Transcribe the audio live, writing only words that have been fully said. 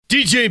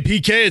DJ and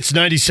PK, it's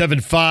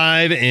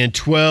 97.5 and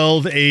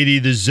 1280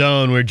 The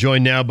Zone. We're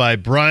joined now by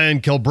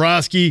Brian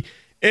Kilbrowski,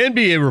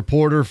 NBA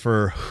reporter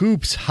for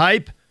Hoops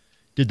Hype.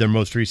 Did their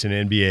most recent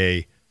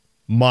NBA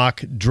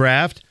mock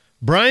draft.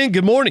 Brian,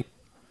 good morning.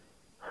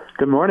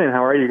 Good morning.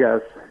 How are you guys?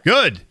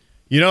 Good.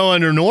 You know,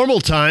 under normal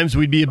times,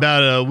 we'd be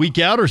about a week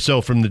out or so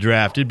from the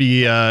draft. It'd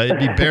be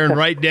bearing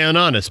right down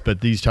on us,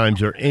 but these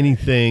times are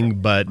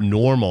anything but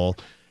normal.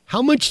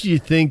 How much do you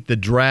think the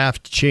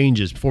draft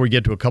changes, before we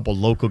get to a couple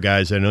local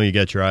guys I know you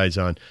got your eyes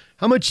on,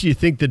 how much do you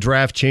think the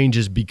draft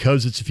changes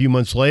because it's a few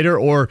months later,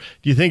 or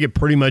do you think it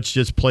pretty much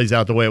just plays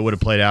out the way it would have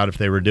played out if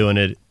they were doing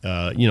it,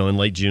 in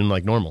late June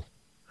like normal?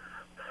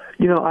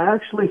 I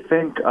actually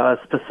think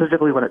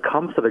specifically when it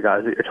comes to the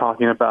guys that you're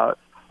talking about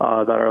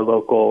that are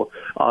local,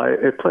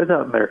 it plays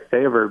out in their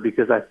favor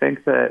because I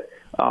think that,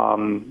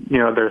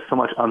 there's so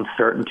much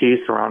uncertainty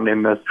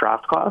surrounding this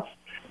draft class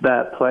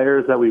that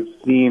players that we've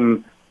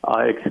seen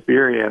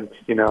experience,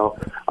 be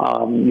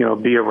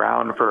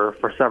around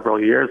for several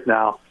years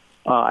now,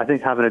 I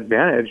think have an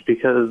advantage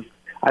because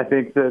I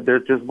think that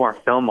there's just more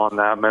film on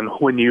them. And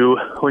when you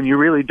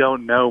really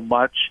don't know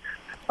much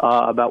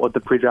about what the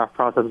pre-draft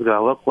process is going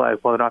to look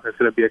like, whether or not there's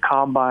going to be a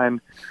combine,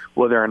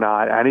 whether or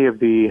not any of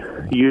the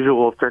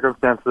usual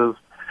circumstances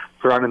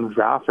surrounding the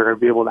draft are going to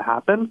be able to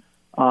happen,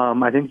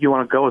 I think you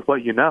want to go with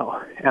what you know.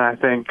 And I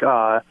think,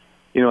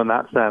 in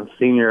that sense,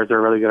 seniors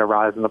are really going to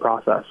rise in the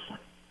process.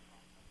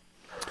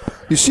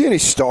 You see any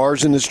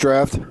stars in this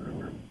draft?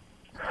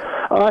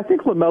 I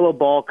think LaMelo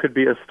Ball could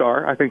be a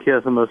star. I think he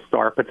has the most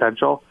star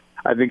potential.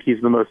 I think he's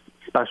the most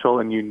special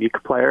and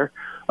unique player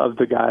of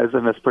the guys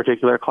in this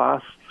particular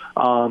class.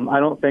 I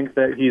don't think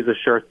that he's a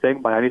sure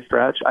thing by any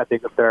stretch. I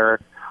think that there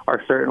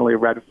are certainly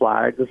red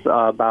flags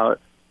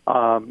about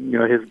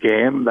his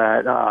game,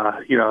 that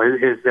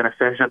his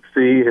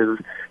inefficiency,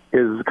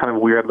 his kind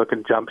of weird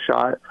looking jump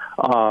shot.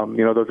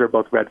 Those are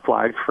both red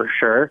flags for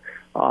sure.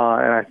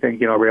 And I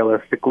think,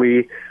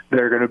 realistically,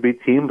 there are going to be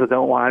teams that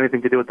don't want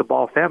anything to do with the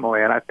Ball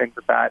family. And I think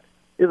that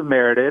is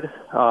merited.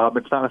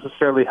 It's not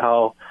necessarily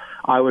how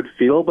I would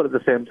feel, but at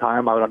the same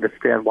time, I would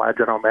understand why a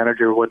general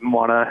manager wouldn't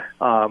want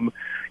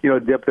to,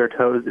 dip their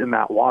toes in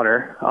that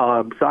water.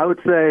 So I would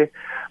say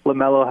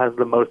LaMelo has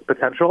the most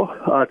potential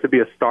to be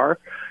a star.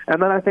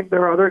 And then I think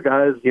there are other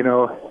guys,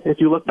 if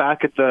you look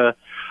back at the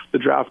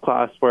draft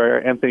class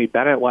where Anthony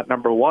Bennett went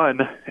number one,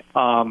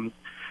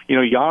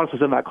 Giannis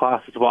was in that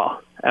class as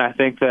well. And I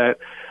think that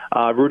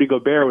Rudy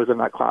Gobert was in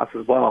that class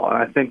as well. And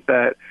I think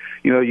that,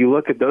 you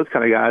look at those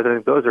kind of guys, I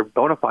think those are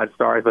bona fide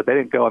stars, but they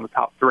didn't go in the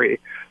top three.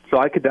 So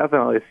I could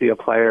definitely see a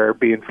player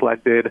being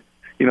selected,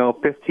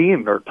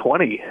 15 or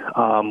 20,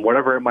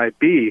 whatever it might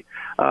be,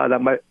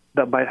 that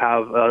might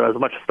have as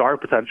much star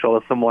potential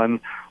as someone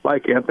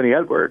like Anthony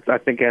Edwards. I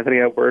think Anthony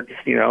Edwards,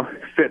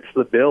 fits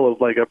the bill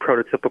of like a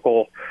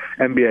prototypical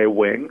NBA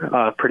wing,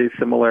 pretty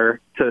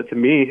similar to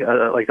me,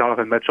 like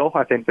Donovan Mitchell.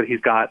 I think that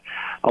he's got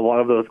a lot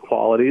of those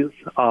qualities,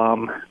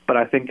 but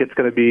I think it's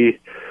going to be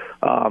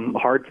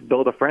hard to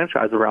build a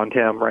franchise around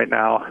him right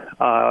now,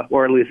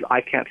 or at least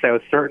I can't say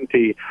with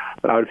certainty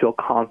that I would feel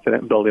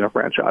confident building a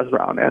franchise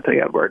around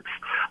Anthony Edwards.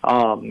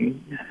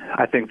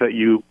 I think that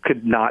you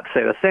could not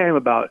say the same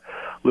about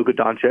Luka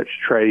Doncic,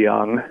 Trae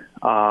Young,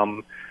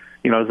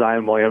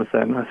 Zion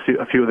Williamson,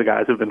 a few of the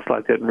guys who've been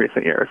selected in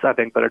recent years. I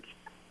think that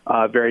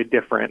it's very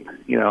different,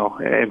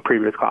 in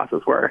previous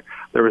classes where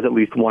there was at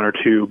least one or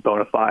two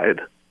bona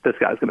fide, this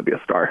guy's going to be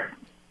a star.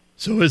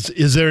 So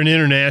is there an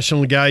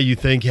international guy you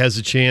think has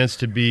a chance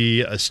to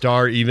be a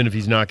star, even if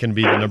he's not going to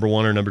be the number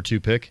one or number two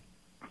pick?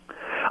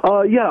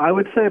 Yeah, I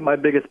would say my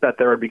biggest bet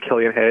there would be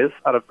Killian Hayes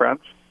out of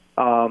France.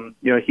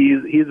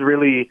 He's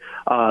really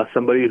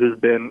somebody who's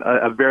been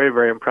a very,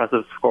 very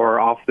impressive scorer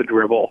off the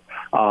dribble,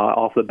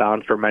 off the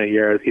bounce for many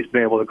years. He's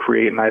been able to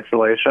create in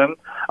isolation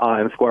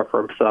and score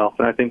for himself.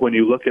 And I think when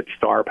you look at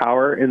star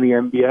power in the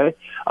NBA,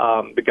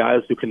 the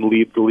guys who can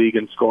lead the league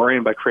in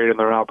scoring by creating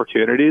their own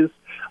opportunities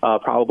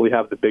probably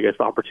have the biggest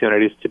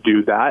opportunities to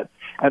do that.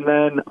 And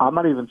then I'm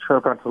not even sure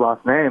if that's his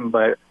last name,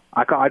 but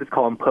I just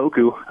call him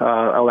Poku,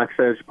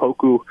 Alexej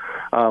Poku,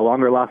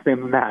 longer last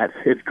name than that.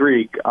 It's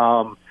Greek.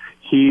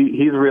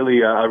 He's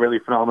really a really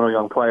phenomenal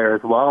young player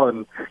as well,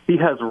 and he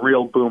has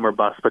real boom or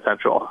bust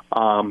potential.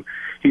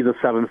 He's a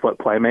 7-foot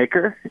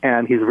playmaker,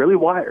 and he's really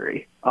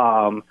wiry.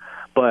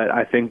 But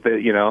I think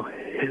that,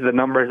 the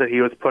numbers that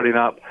he was putting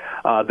up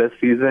this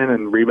season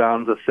and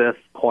rebounds,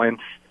 assists,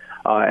 points,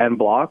 and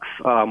blocks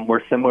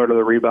were similar to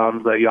the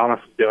rebounds that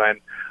Giannis was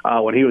doing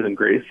when he was in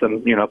Greece.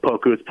 And,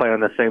 Poku is playing in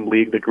the same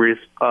league that Greece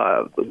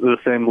that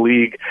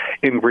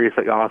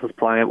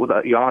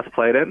Giannis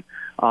played in.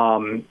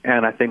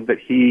 And I think that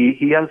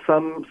he has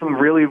some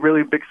really,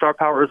 really big star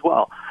power as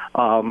well.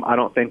 I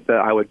don't think that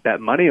I would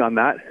bet money on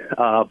that,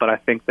 but I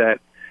think that,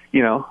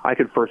 I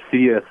could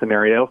foresee a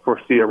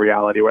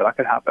reality where that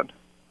could happen.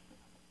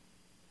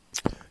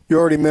 You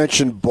already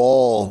mentioned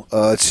Ball.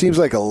 It seems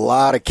like a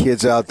lot of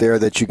kids out there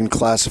that you can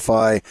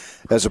classify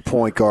as a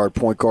point guard.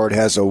 Point guard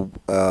has a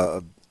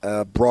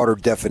broader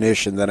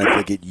definition than I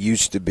think it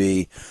used to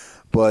be.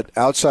 But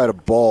outside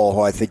of Ball,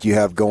 who I think you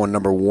have going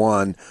number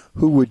one,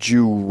 who would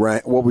you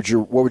rank? What would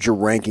your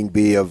ranking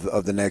be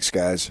of the next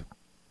guys?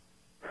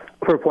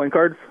 For point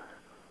guards?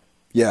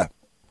 Yeah.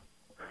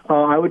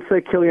 I would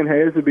say Killian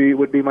Hayes would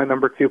be my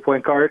number 2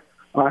 point guard.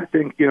 I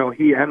think,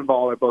 he and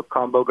Ball are both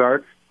combo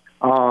guards.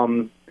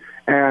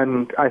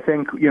 And I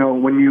think,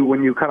 when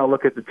you kind of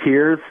look at the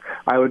tiers,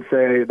 I would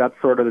say that's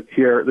sort of the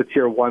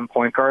tier 1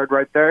 point guard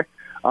right there.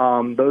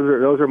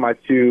 Those are my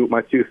two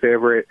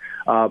favorite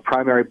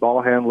primary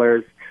ball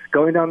handlers.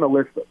 Going down the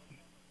list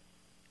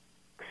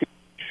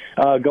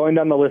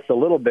a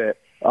little bit,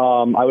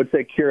 I would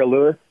say Kira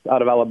Lewis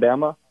out of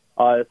Alabama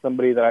is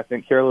somebody that I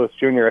think Kira Lewis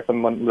Jr. is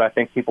someone that I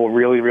think people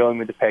really, really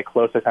need to pay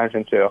close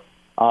attention to.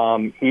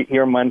 He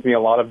reminds me a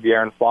lot of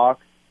De'Aaron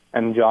Fox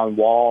and John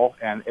Wall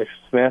and Ish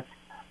Smith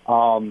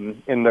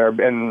in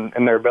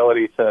their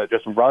ability to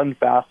just run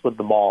fast with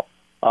the ball.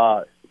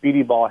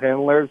 Speedy ball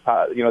handlers,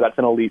 that's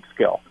an elite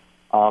skill.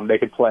 They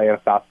could play in a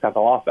fast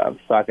tempo offense.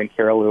 So I think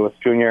Kira Lewis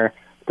Jr.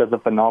 does a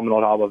phenomenal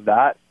job of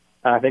that.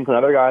 And I think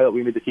another guy that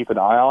we need to keep an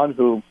eye on,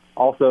 who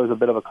also is a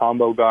bit of a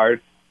combo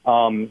guard,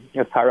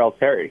 is Tyrell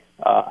Terry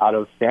out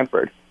of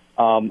Stanford.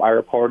 I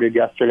reported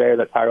yesterday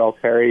that Tyrell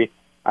Terry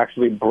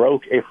actually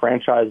broke a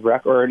franchise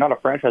record, or not a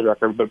franchise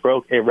record, but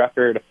broke a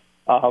record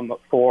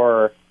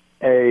for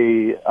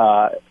a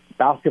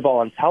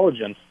basketball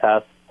intelligence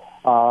test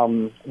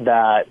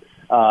that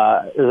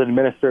is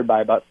administered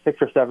by about 6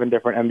 or 7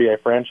 different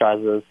NBA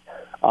franchises.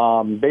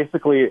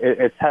 Basically,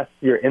 it tests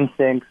your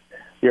instincts,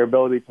 your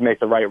ability to make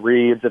the right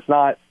reads. It's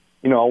not,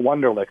 a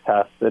Wonderlic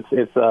test.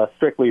 It's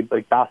strictly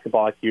like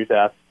basketball IQ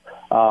test.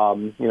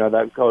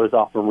 That goes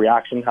off of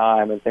reaction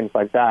time and things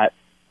like that.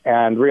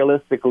 And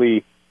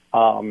realistically,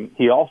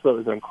 he also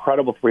is an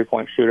incredible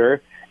three-point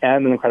shooter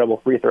and an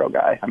incredible free throw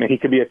guy. I mean, he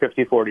could be a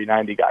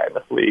 50-40-90 guy in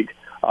this league.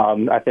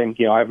 I think,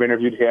 I've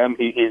interviewed him.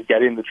 He's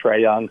getting the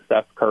Trae Young,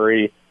 Steph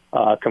Curry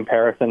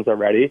comparisons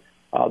already.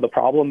 The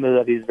problem is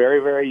that he's very,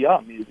 very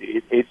young.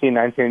 He's 18,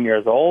 19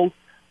 years old,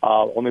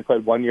 only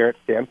played 1 year at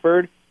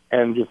Stanford,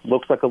 and just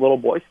looks like a little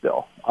boy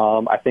still.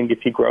 I think if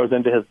he grows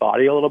into his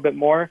body a little bit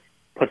more,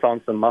 puts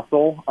on some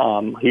muscle,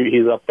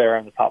 he's up there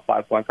in the top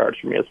 5 point guards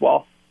for me as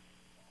well.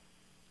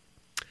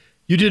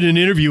 You did an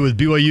interview with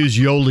BYU's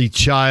Yoli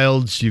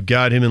Childs. You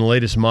got him in the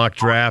latest mock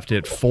draft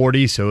at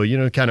 40, so,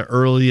 kind of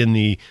early in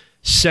the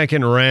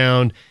second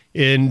round.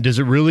 And does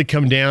it really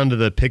come down to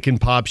the pick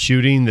and pop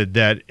shooting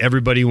that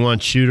everybody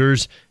wants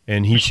shooters,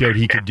 and he showed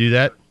he could do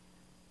that?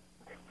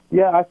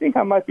 Yeah, I think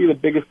I might be the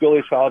biggest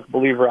Billy Childs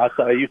believer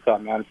outside of Utah,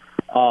 man.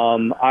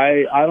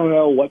 I don't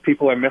know what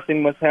people are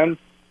missing with him.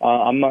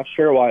 I'm not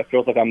sure why it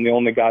feels like I'm the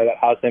only guy that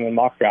has him in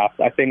mock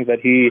drafts. I think that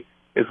he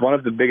is one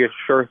of the biggest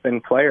sure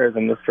thing players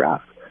in this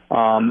draft.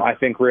 I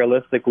think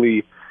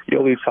realistically,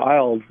 Yoli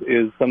Childs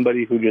is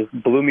somebody who just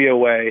blew me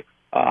away.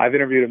 I've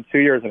interviewed him 2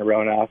 years in a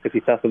row now because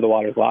he tested the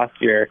waters last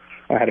year.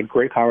 I had a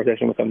great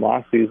conversation with him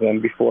last season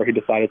before he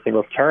decided to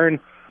return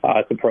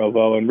to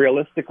Provo. And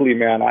realistically,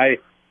 man, I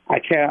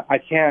can't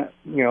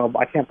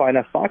buy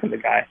enough stock in the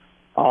guy.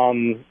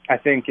 I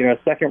think,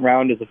 second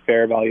round is a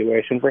fair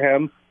evaluation for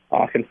him,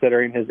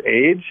 considering his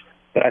age.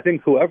 But I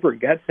think whoever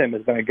gets him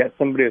is going to get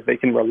somebody that they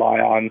can rely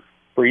on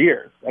for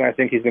years. And I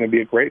think he's going to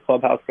be a great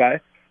clubhouse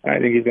guy. And I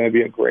think he's going to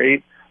be a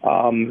great,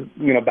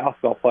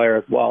 basketball player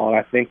as well. And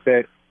I think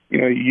that,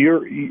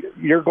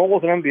 your goal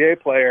as an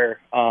NBA player,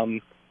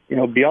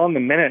 beyond the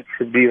minutes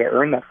should be to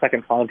earn that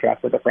second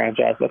contract with the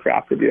franchise that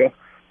drafted you.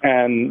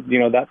 And,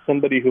 that's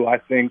somebody who I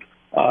think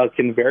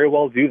can very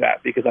well do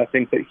that, because I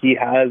think that he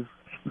has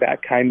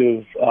that kind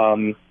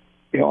of,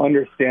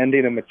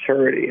 understanding and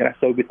maturity. And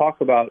so we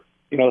talk about,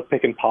 the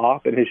pick and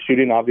pop, and his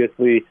shooting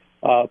obviously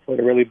played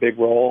a really big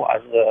role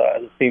as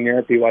a senior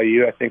at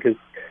BYU. I think his,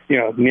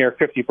 near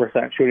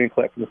 50% shooting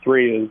clip from the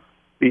three is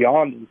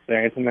beyond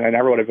insane, something I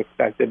never would have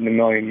expected in a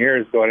million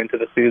years going into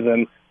the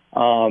season.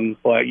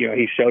 But,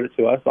 he showed it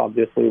to us,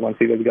 obviously, once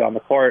he did get on the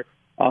court.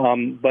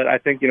 But I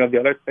think, the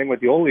other thing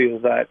with Yoli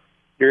is that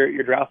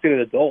you're drafting an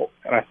adult.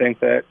 And I think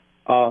that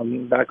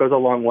that goes a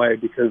long way,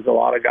 because a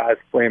lot of guys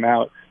flame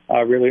out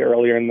really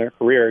earlier in their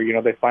career.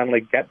 They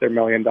finally get their $1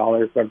 million.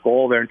 Their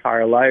goal their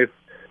entire life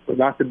was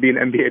not to be an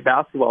NBA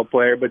basketball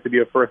player, but to be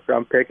a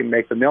first-round pick and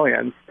make the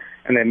millions.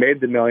 And they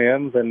made the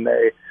millions, and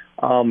they,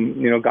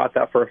 got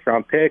that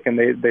first-round pick, and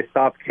they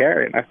stopped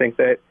caring. I think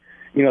that,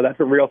 that's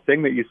a real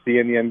thing that you see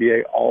in the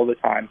NBA all the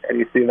time, and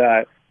you see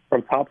that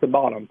from top to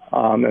bottom.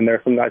 And there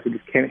are some guys who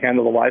just can't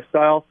handle the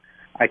lifestyle.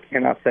 I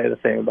cannot say the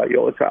same about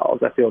Yoli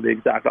Childs. I feel the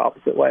exact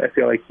opposite way. I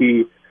feel like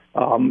he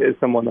is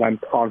someone that I'm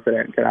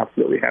confident can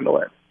absolutely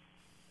handle it.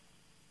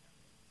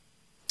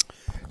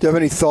 Do you have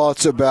any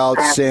thoughts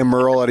about Sam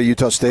Merrill out of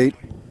Utah State?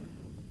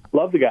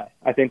 Love the guy.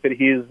 I think that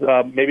he's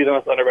maybe the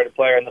most underrated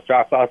player in this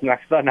draft class,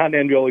 not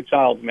named Yoli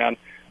Childs, man.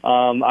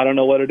 I don't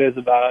know what it is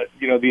about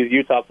these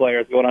Utah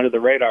players going under the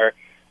radar.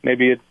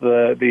 Maybe it's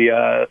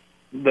the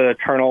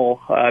eternal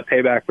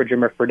payback for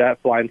Jimmer Fredette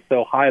flying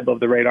so high above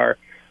the radar.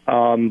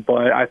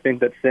 But I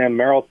think that Sam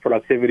Merrill's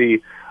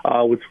productivity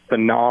was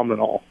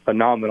phenomenal.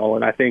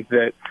 And I think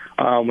that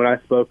when I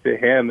spoke to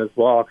him as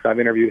well, because I've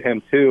interviewed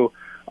him too,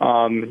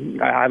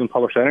 I haven't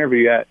published an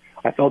interview yet.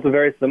 I felt a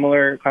very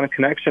similar kind of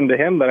connection to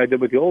him that I did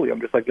with Yoli.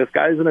 I'm just like, this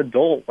guy's an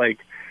adult. Like,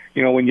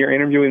 when you're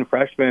interviewing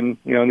freshmen,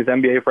 in these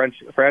NBA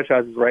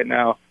franchises right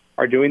now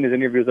are doing these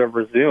interviews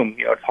over Zoom.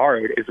 It's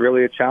hard. It's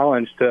really a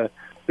challenge to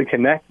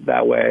connect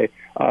that way.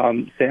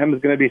 Sam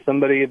is going to be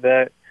somebody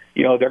that,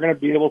 they're going to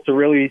be able to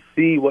really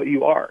see what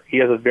you are. He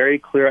has a very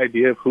clear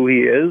idea of who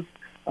he is.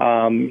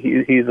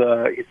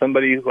 He's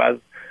somebody who has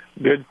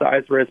good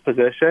size for his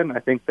position.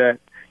 I think that,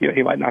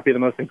 he might not be the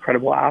most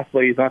incredible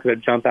athlete. He's not going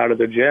to jump out of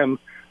the gym.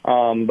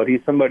 But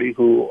he's somebody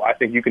who I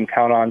think you can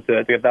count on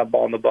to get that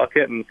ball in the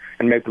bucket and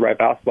make the right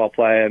basketball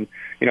play. And,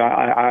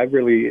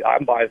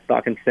 I'm biased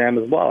stock in Sam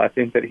as well. I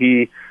think that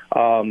he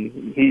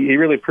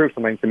really proved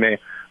something to me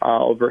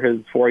over his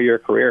 4-year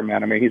career,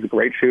 man. I mean, he's a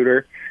great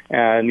shooter.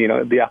 And,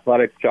 the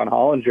Athletic's John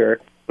Hollinger,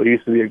 who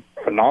used to be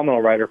a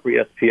phenomenal writer for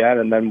ESPN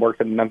and then worked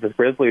in the Memphis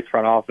Grizzlies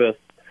front office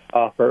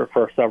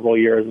for several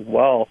years as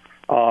well.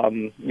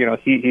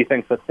 He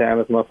thinks that Sam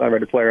is the most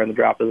underrated player in the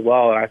draft as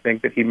well. And I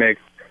think that he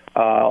makes a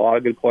lot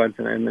of good points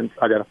in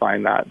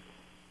identifying that.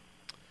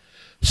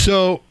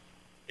 So,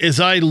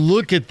 as I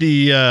look at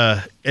the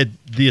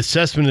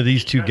assessment of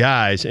these two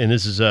guys, and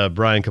this is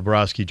Brian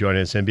Kabrowski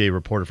joining us, NBA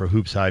reporter for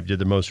Hoops Hype, did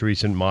the most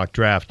recent mock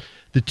draft.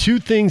 The two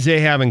things they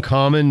have in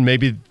common,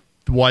 maybe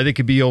why they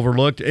could be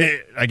overlooked,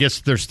 I guess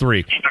there's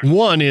three.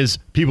 One is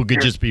people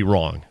could just be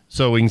wrong,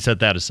 so we can set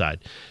that aside.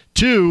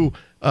 Two,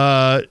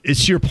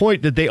 it's your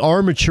point that they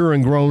are mature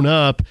and grown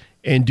up.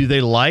 And do they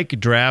like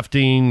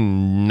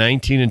drafting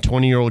 19 and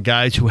 20-year-old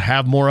guys who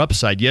have more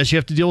upside? Yes, you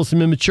have to deal with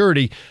some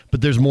immaturity, but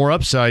there's more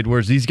upside,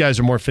 whereas these guys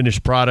are more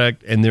finished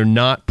product, and they're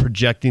not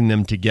projecting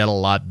them to get a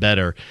lot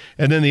better.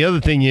 And then the other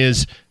thing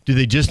is, do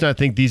they just not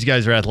think these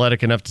guys are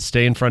athletic enough to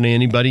stay in front of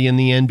anybody in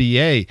the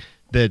NBA,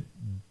 that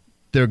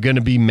they're going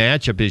to be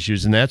matchup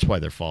issues, and that's why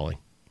they're falling?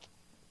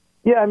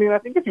 Yeah, I mean, I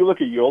think if you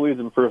look at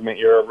Yoli's improvement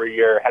year over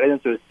year, heading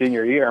into his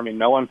senior year, I mean,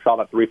 no one saw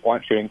that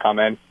three-point shooting come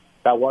in.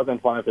 That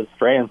wasn't one of his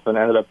strengths and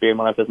ended up being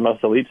one of his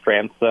most elite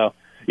strengths. So,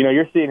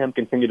 you're seeing him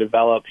continue to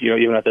develop,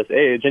 even at this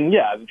age. And,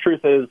 yeah, the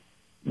truth is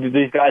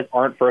these guys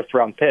aren't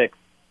first-round picks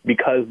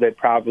because they'd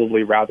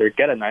probably rather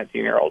get a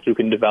 19-year-old who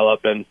can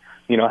develop and,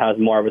 has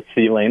more of a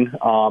ceiling.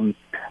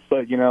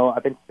 But, I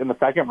think in the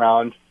second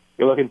round,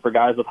 you're looking for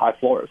guys with high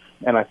floors.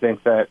 And I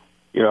think that,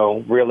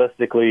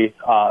 realistically,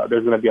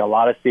 there's going to be a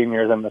lot of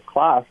seniors in this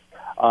class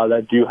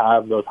that do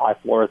have those high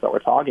floors that we're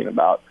talking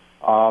about.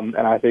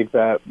 And I think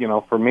that,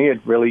 for me,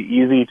 it's really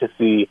easy to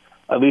see,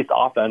 at least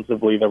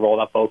offensively, the role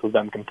that both of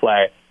them can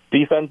play.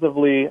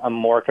 Defensively, I'm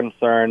more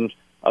concerned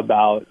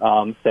about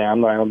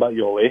Sam than I am about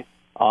Yoli.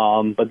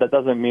 But that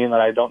doesn't mean that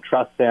I don't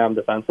trust Sam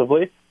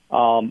defensively.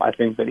 I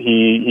think that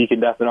he can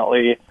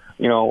definitely,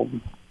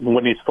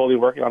 when he's fully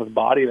working on his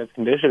body and his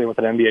conditioning with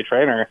an NBA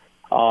trainer,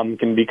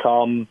 can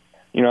become,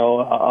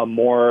 a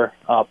more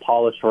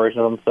polished version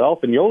of himself.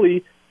 And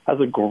Yoli has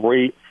a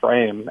great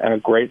frame and a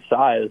great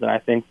size. And I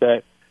think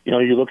that,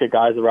 you look at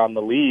guys around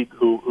the league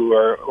who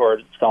are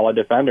solid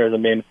defenders. I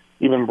mean,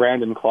 even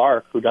Brandon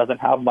Clark, who doesn't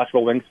have much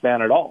of a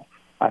wingspan at all.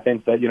 I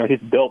think that,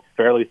 he's built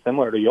fairly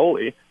similar to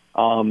Yoli.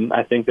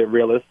 I think that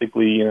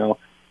realistically,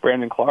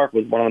 Brandon Clark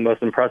was one of the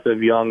most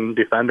impressive young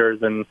defenders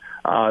in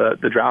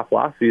the draft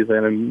last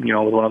season and,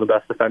 was one of the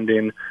best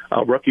defending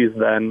rookies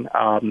then,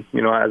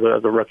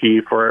 as a rookie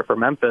for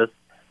Memphis.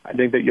 I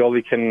think that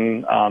Yoli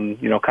can,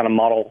 kind of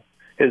model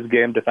his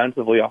game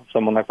defensively off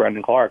someone like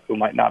Brandon Clark, who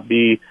might not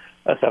be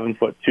a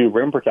 7'2"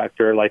 rim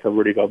protector like a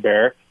Rudy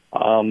Gobert,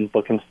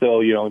 but can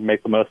still,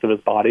 make the most of his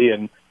body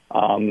and,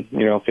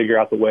 figure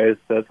out the ways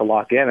to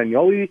lock in. And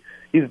Yoli,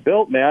 he's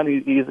built, man.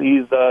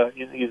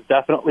 He's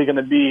definitely going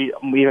to be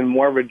even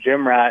more of a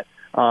gym rat.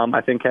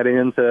 I think heading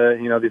into,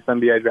 this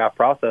NBA draft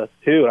process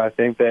too. And I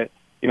think that,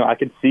 I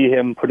could see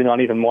him putting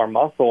on even more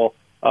muscle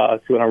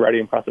to an already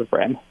impressive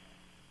frame.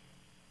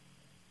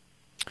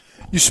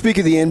 You speak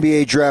of the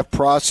NBA draft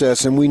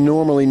process, and we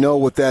normally know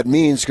what that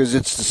means because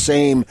it's the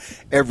same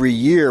every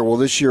year. Well,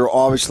 this year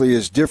obviously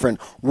is different.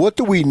 What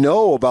do we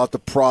know about the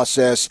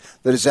process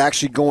that is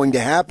actually going to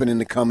happen in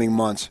the coming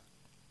months?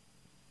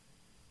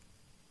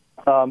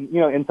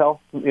 Intel.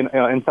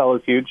 Intel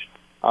is huge.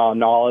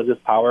 Knowledge is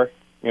power.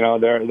 There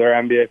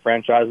are NBA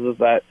franchises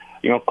that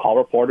call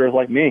reporters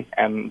like me,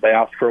 and they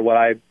ask for what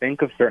I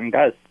think of certain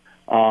guys,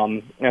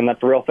 and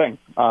that's the real thing.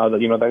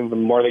 The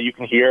more that you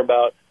can hear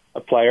about a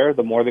player,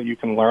 the more that you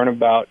can learn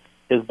about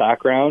his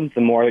background,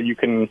 the more that you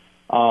can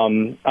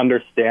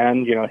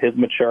understand, his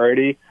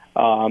maturity,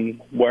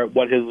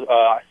 what his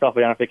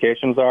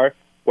self-identifications are,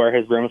 where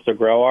his rooms to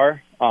grow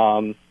are.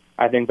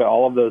 I think that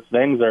all of those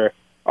things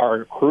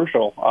are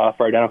crucial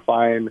for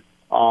identifying,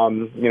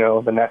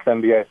 the next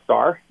NBA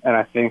star. And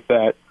I think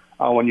that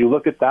when you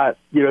look at that,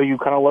 you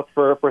kind of look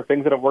for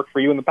things that have worked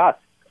for you in the past.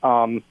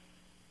 And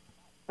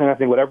I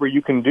think whatever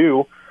you can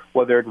do,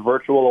 whether it's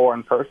virtual or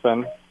in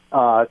person,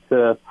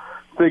 to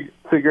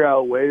figure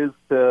out ways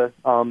to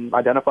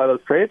identify those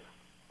traits,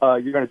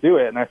 you're going to do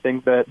it. And I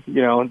think that,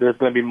 there's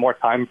going to be more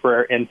time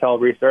for intel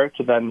research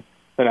than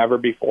ever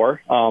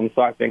before.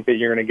 So I think that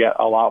you're going to get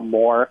a lot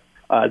more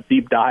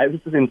deep dives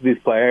into these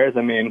players.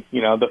 I mean,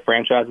 the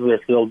franchises are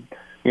still,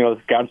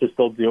 the scouts are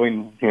still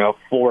doing,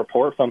 full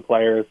reports on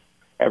players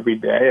every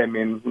day. I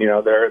mean,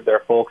 there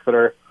are folks that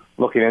are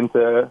looking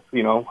into,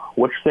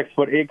 which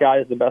 6'8" guy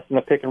is the best in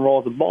the pick and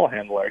roll as a ball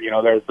handler.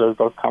 There's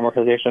those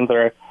conversations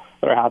that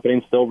are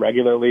happening still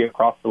regularly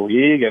across the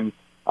league, and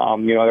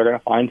they're going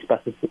to find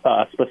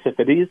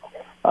specificities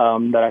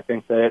that I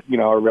think that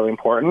are really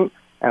important.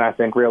 And I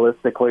think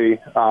realistically,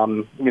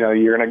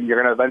 you're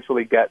gonna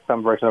eventually get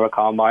some version of a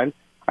combine.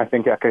 I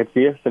think I could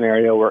see a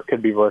scenario where it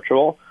could be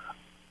virtual.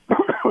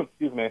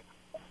 Excuse me,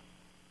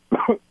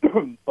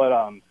 but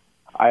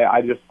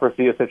I just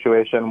foresee a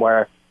situation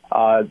where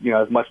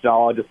as much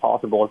knowledge as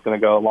possible is going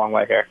to go a long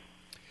way here.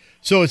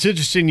 So it's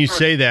interesting you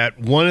say that.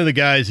 One of the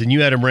guys, and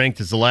you had him ranked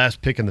as the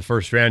last pick in the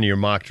first round of your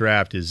mock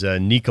draft, is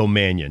Nico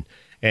Mannion.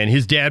 And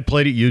his dad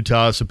played at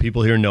Utah, so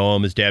people here know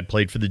him. His dad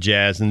played for the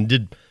Jazz and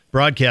did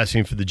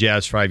broadcasting for the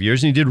Jazz for 5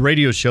 years, and he did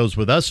radio shows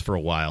with us for a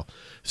while.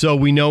 So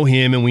we know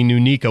him, and we knew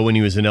Nico when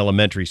he was in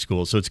elementary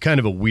school. So it's kind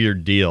of a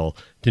weird deal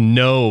to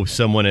know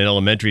someone in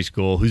elementary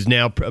school who's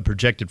now a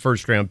projected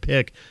first-round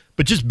pick,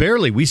 but just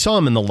barely. We saw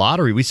him in the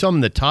lottery. We saw him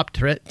in the top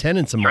 10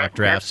 in some mock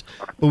drafts.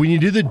 But when you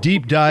do the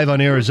deep dive on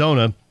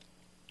Arizona,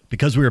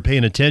 because we were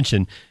paying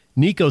attention,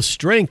 Nico's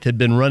strength had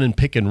been running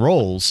pick and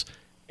rolls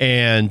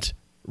and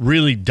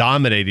really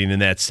dominating in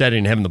that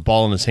setting, having the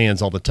ball in his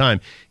hands all the time.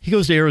 He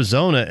goes to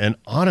Arizona, and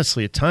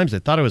honestly, at times I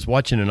thought I was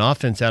watching an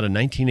offense out of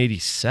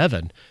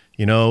 1987.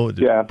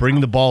 Bring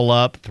the ball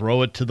up,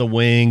 throw it to the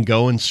wing,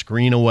 go and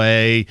screen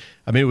away.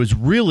 I mean, it was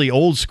really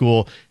old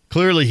school.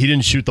 Clearly, he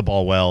didn't shoot the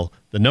ball well.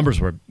 The numbers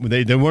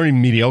they weren't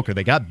even mediocre.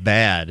 They got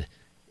bad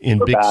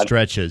in big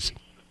stretches.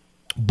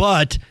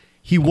 But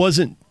he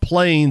wasn't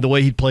playing the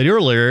way he played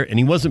earlier, and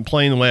he wasn't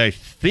playing the way I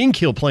think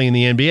he'll play in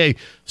the NBA.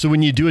 So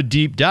when you do a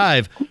deep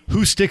dive,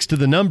 who sticks to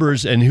the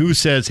numbers and who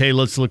says, hey,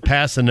 let's look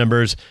past the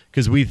numbers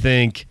because we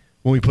think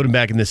when we put him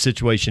back in this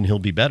situation, he'll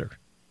be better?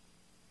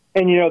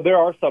 And, there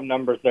are some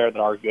numbers there that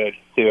are good,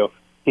 too.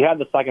 He had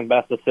the second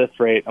best assist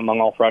rate among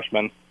all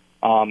freshmen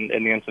in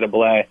the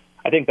NCAA.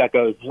 I think that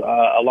goes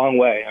a long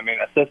way. I mean,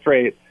 assist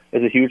rate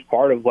is a huge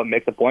part of what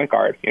makes a point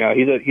guard.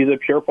 He's a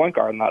pure point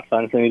guard in that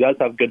sense, and he does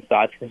have good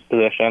stats for his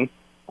position.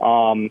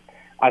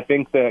 I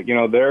think that,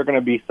 there are going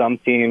to be some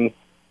teams,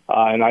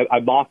 and I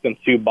mocked them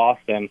to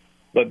Boston,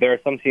 but there are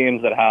some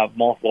teams that have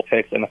multiple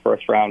picks in the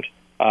first round.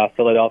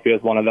 Philadelphia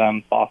is one of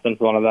them. Boston's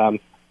one of them.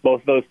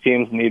 Both of those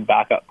teams need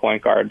backup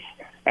point guards.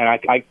 And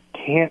I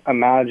can't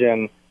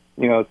imagine,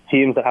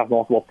 teams that have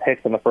multiple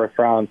picks in the first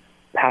round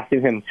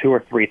passing him 2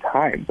 or 3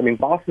 times. I mean,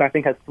 Boston, I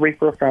think, has 3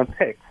 first-round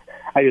picks.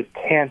 I just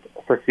can't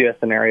foresee a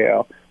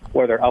scenario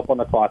where they're up on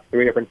the clock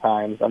 3 different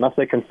times, unless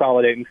they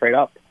consolidate and trade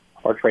up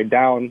or trade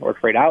down or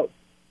trade out.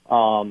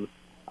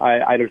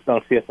 I just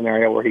don't see a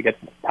scenario where he gets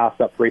passed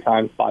up 3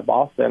 times by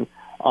Boston.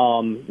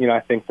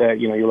 I think that,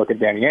 you look at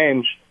Danny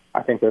Ainge,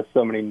 I think there's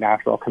so many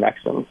natural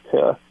connections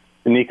to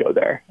Nico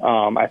there.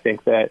 I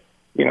think that,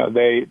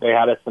 they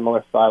had a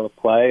similar style of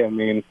play. I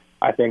mean,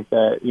 I think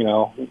that,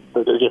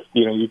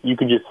 you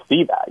could just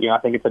see that. I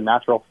think it's a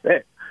natural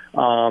fit.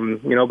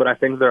 But I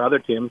think there are other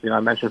teams, I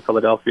mentioned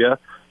Philadelphia,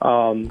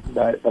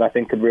 that I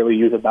think could really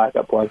use a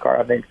backup point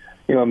guard. I think,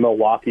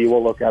 Milwaukee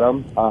will look at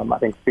him. I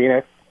think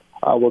Phoenix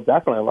will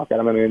definitely look at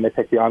him. I mean, they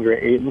picked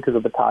DeAndre Ayton because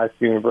of the ties to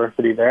the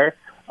university there.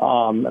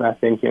 And I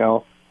think,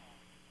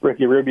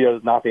 Ricky Rubio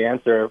is not the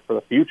answer for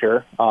the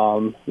future.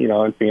 In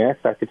Phoenix,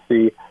 I could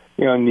see,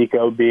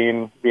 Nico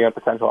being a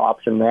potential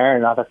option there.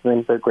 And I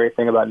think the great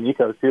thing about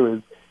Nico, too,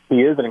 is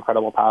he is an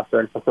incredible passer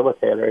and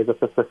facilitator. His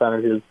assist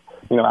percentage is,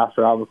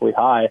 astronomically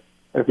high.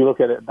 And if you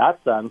look at it in that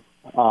sense,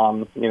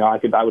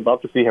 I would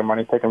love to see him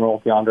running pick and roll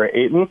with DeAndre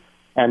Ayton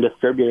and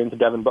distributing to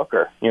Devin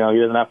Booker. He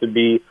doesn't have to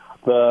be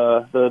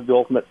the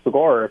ultimate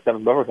scorer if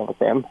Devin Booker's on the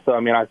team. So,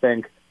 I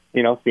think,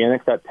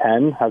 Phoenix at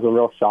 10 has a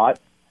real shot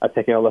at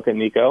taking a look at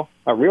Nico,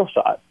 a real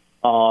shot.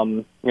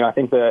 I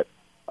think that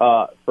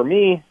for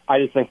me, I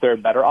just think there are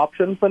better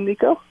options than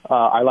Nico.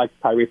 I like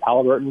Tyrese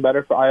Halliburton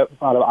better out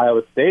of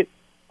Iowa State,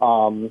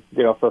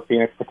 for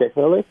Phoenix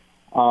particularly.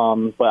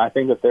 But I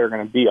think that there are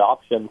going to be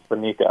options for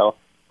Nico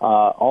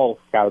all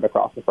scattered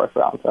across the first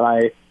round.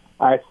 And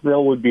I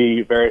still would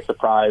be very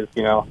surprised,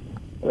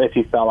 if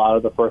he fell out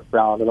of the first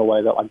round in a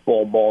way that like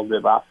Bol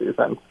did last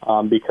season.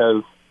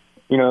 Because,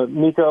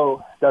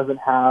 Nico doesn't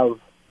have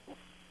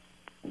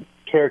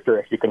character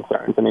issue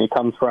concerns. I mean, he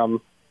comes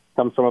from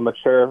a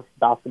mature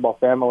basketball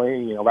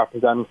family,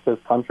 represents his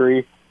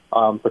country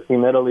for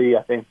Team Italy.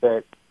 I think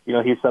that,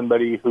 he's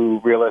somebody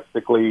who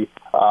realistically,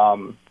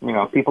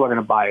 people are going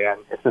to buy in.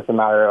 It's just a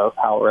matter of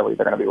how early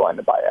they're going to be willing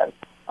to buy in.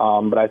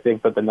 But I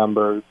think that the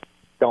numbers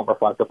don't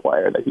reflect the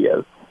player that he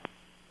is.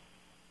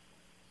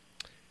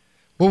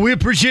 Well, we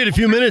appreciate a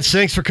few minutes.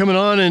 Thanks for coming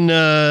on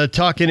and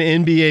talking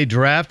NBA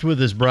draft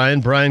with us,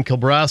 Brian. Brian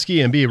Kilbrowski,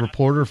 NBA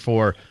reporter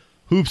for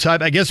Hoops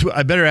Hype. I guess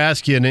I better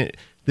ask you, and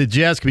the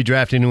Jazz could be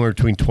drafting anywhere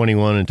between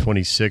 21 and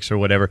 26 or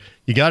whatever.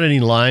 You got any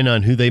line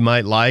on who they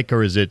might like,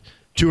 or is it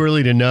too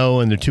early to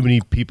know and there are too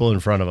many people in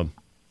front of them?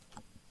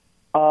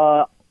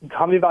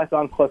 call me back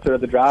on closer to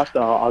the draft,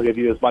 and I'll give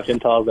you as much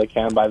intel as I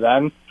can by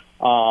then.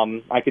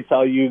 I could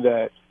tell you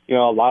that, a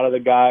lot of the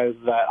guys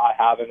that I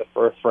have in the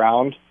first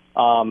round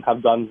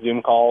have done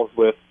Zoom calls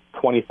with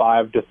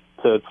 25 to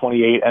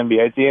 28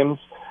 NBA teams.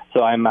 So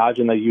I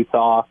imagine that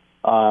Utah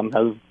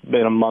has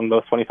been among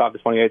those 25 to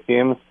 28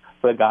 teams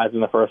for the guys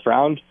in the first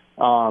round.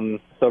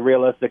 So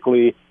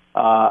realistically,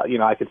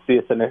 I could see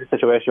a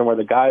situation where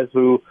the guys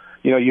who,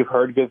 you've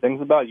heard good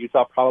things about,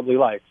 Utah probably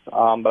likes.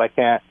 But I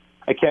can't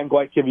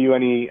quite give you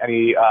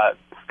any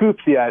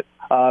scoops yet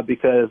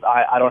because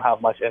I don't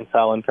have much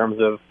intel in terms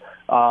of,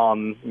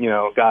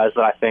 guys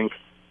that I think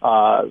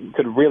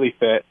could really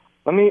fit.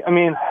 I'm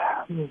kind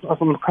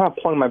of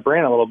pulling my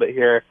brain a little bit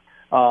here.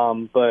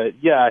 But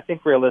yeah, I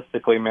think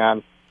realistically,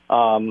 man,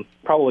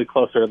 probably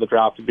closer to the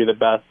draft would be the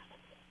best.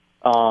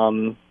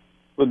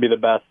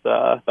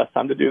 Best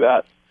time to do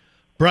that.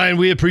 Brian,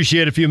 we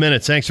appreciate a few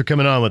minutes. Thanks for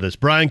coming on with us.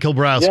 Brian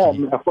Kilbrowski.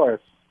 Yeah, of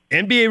course.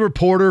 NBA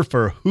reporter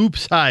for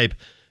Hoops Hype.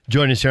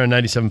 Join us here on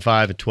 97.5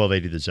 at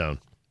 1280 The Zone.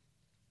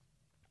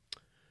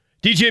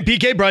 DJ and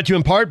PK brought to you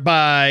in part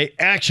by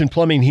Action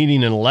Plumbing,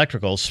 Heating, and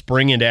Electrical.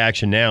 Spring into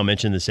action now.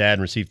 Mention this ad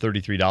and receive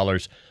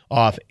 $33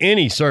 off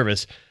any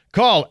service.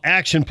 Call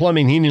Action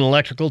Plumbing, Heating, and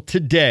Electrical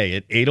today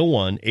at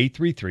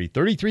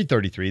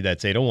 801-833-3333.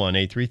 That's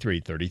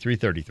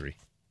 801-833-3333.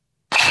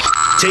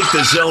 Take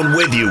the Zone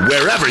with you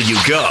wherever you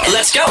go.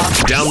 Let's go.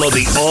 Download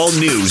the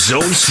all-new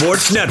Zone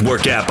Sports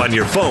Network app on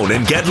your phone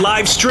and get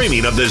live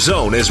streaming of the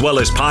Zone as well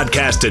as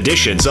podcast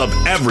editions of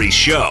every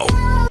show.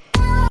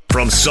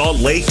 From Salt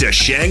Lake to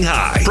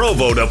Shanghai,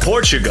 Provo to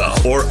Portugal,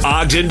 or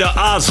Ogden to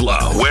Oslo,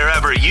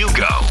 wherever you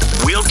go,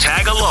 we'll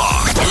tag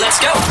along. Let's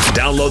go.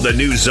 Download the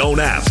new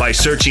Zone app by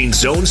searching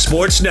Zone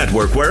Sports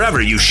Network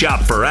wherever you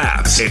shop for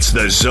apps. It's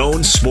the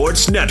Zone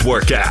Sports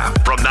Network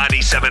app from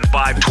 97.5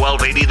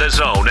 1280 The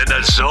Zone and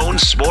the Zone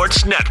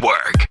Sports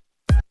Network.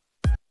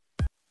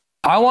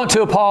 I want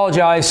to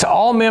apologize to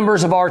all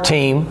members of our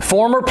team,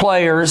 former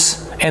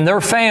players, and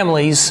their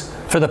families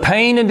for the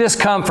pain and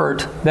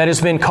discomfort that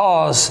has been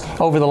caused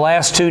over the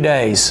last 2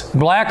 days.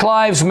 Black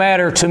lives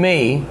matter to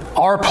me.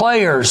 Our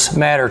players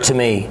matter to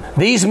me.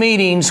 These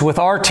meetings with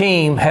our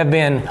team have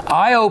been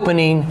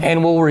eye-opening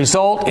and will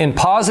result in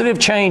positive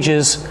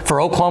changes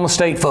for Oklahoma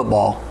State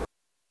football.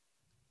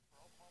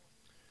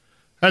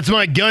 That's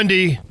Mike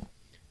Gundy.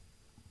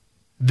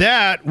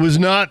 That was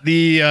not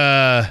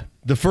the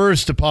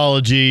first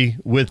apology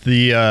with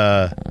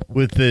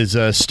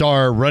his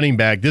star running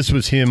back. This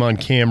was him on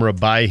camera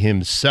by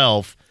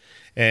himself,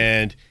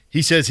 and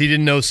he says he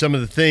didn't know some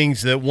of the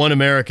things that One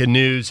America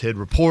News had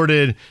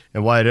reported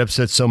and why it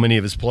upset so many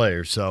of his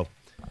players. So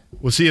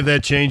we'll see if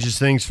that changes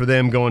things for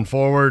them going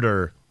forward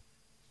or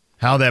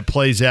how that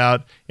plays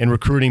out in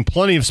recruiting.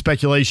 Plenty of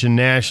speculation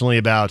nationally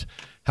about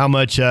how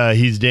much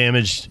he's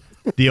damaged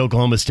the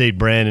Oklahoma State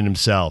brand and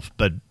himself.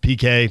 But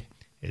PK,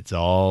 it's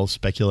all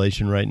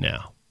speculation right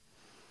now.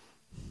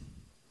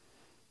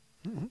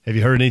 Have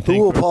you heard anything?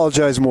 Who will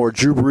apologize more,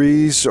 Drew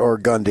Brees or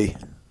Gundy?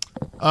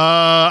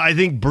 I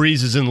think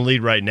Brees is in the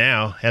lead right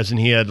now. Hasn't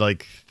he had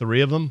like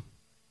 3 of them?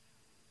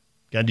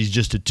 Gundy's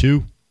just at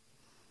 2.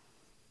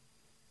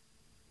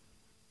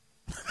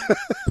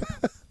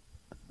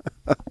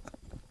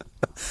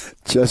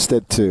 Just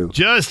at 2.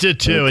 Just at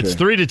 2. Okay. It's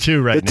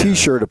 3-2 right now. The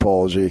T-shirt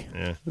apology.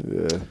 Yeah.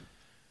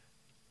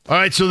 All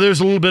right, so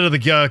there's a little bit of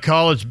the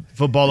college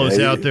football that was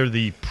out there.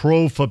 The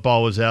pro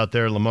football was out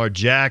there. Lamar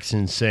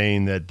Jackson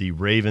saying that the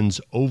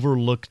Ravens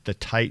overlooked the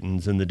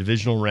Titans in the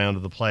divisional round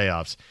of the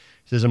playoffs.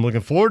 He says, I'm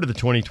looking forward to the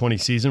 2020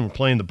 season. We're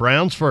playing the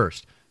Browns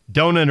first.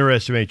 Don't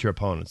underestimate your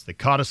opponents. They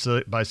caught us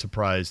by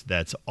surprise.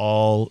 That's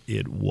all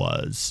it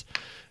was.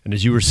 And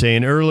as you were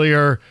saying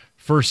earlier,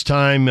 first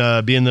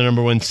time being the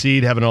number 1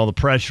 seed, having all the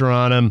pressure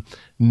on him,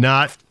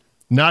 not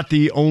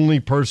the only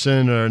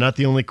person or not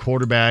the only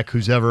quarterback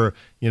who's ever,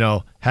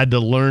 had to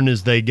learn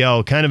as they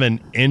go. Kind of an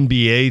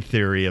NBA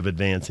theory of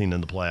advancing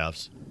in the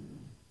playoffs.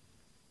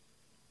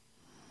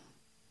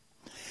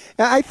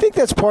 I think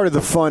that's part of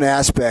the fun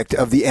aspect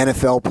of the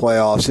NFL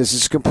playoffs is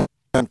it's completely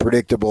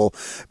unpredictable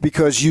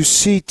because you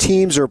see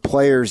teams or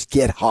players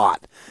get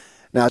hot.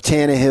 Now,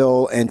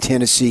 Tannehill and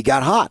Tennessee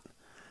got hot.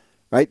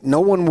 Right?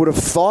 No one would have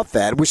thought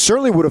that. We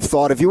certainly would have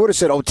thought if you would have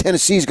said,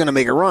 Tennessee's going to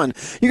make a run,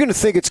 you're going to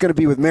think it's going to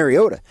be with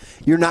Mariota.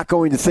 You're not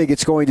going to think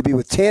it's going to be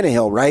with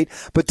Tannehill, right?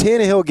 But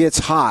Tannehill gets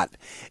hot.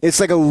 It's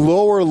like a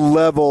lower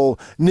level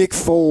Nick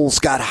Foles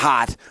got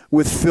hot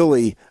with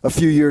Philly a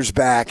few years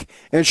back,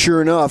 and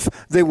sure enough,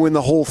 they win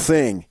the whole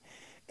thing.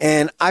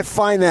 And I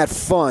find that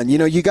fun.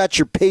 You got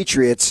your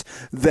Patriots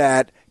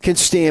that can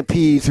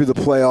stampede through the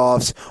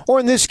playoffs. Or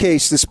in this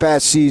case, this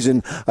past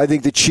season, I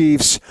think the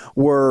Chiefs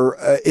were,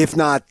 if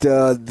not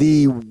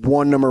the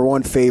number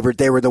 1 favorite,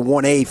 they were the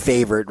 1A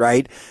favorite,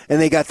 right?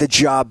 And they got the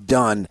job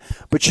done.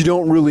 But you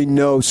don't really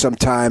know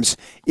sometimes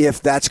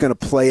if that's going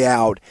to play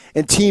out.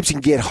 And teams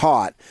can get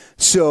hot.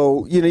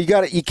 So,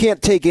 you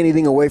can't take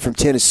anything away from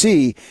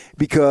Tennessee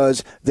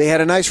because they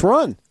had a nice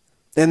run.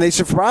 And they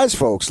surprised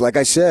folks, like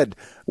I said,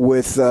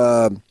 with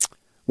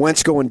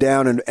Wentz going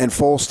down and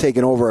Foles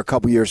taking over a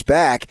couple years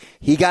back,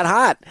 he got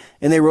hot,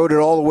 and they rode it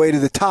all the way to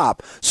the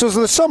top. So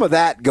there's some of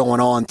that going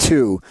on,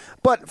 too.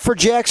 But for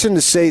Jackson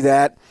to say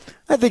that,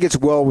 I think it's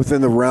well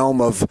within the realm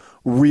of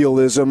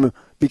realism,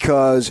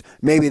 because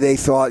maybe they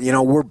thought,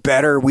 we're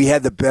better. We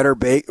had the better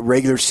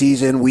regular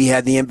season. We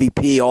had the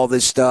MVP, all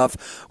this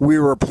stuff. We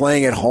were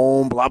playing at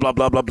home, blah, blah,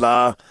 blah, blah,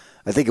 blah.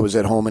 I think it was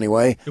at home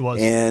anyway. It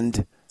was.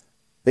 And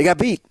they got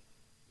beat.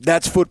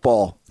 That's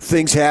football.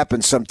 Things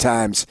happen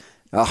sometimes.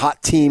 A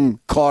hot team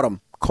caught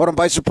them. Caught them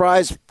by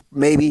surprise,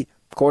 maybe,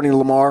 according to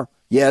Lamar,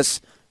 yes.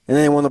 And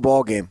then they won the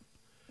ball game.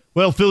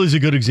 Well, Philly's a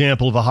good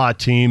example of a hot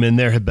team, and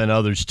there have been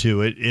others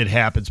too. It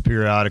happens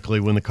periodically.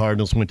 When the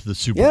Cardinals went to the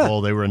Super Bowl,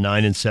 they were a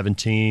 9-7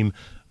 team.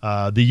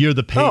 The year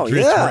the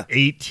Patriots were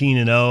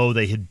 18-0,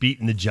 they had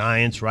beaten the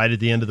Giants right at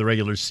the end of the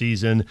regular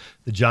season.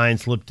 The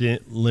Giants limped in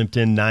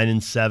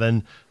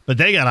 9-7, but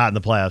they got hot in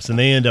the playoffs, and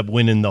they end up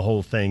winning the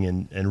whole thing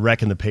and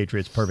wrecking the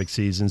Patriots' perfect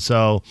season.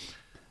 So,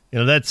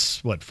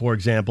 that's, 4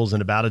 examples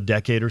in about a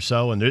decade or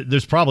so, and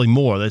there's probably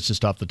more. That's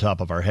just off the top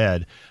of our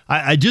head.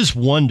 I just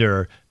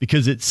wonder,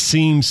 because it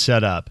seems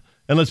set up,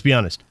 and let's be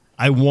honest,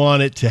 I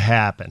want it to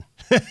happen.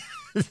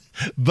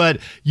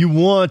 But you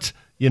want,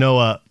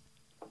 a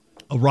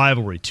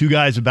rivalry, 2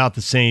 guys about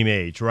the same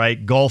age,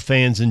 right? Golf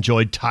fans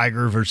enjoyed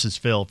Tiger versus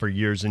Phil for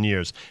years and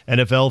years.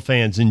 NFL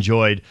fans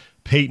enjoyed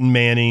Peyton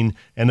Manning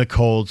and the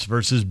Colts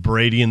versus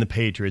Brady and the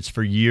Patriots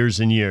for years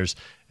and years.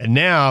 And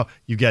now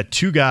you've got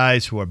 2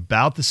 guys who are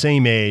about the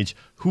same age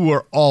who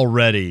are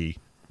already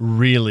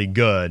really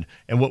good.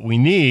 And what we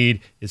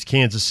need is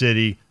Kansas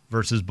City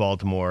versus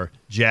Baltimore,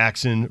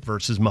 Jackson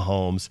versus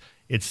Mahomes.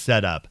 It's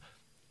set up.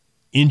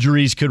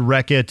 Injuries could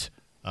wreck it.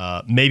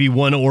 Maybe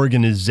one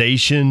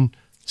organization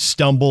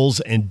stumbles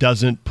and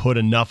doesn't put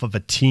enough of a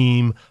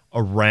team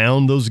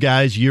around those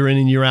guys year in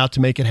and year out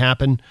to make it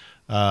happen.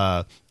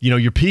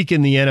 Your peak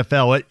in the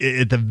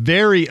NFL at the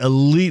very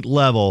elite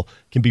level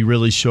can be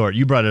really short.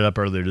 You brought it up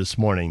earlier this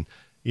morning.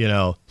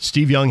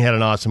 Steve Young had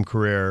an awesome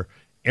career.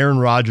 Aaron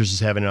Rodgers is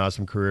having an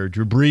awesome career.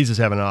 Drew Brees is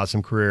having an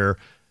awesome career.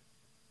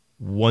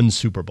 1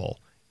 Super Bowl.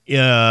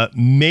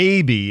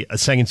 Maybe a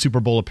second Super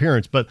Bowl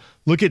appearance. But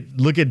look at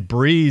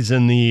Brees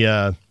and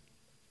the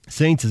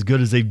Saints, as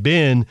good as they've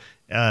been.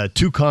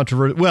 2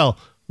 controversial. Well,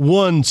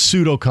 1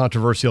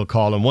 pseudo-controversial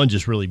call and 1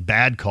 just really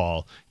bad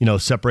call,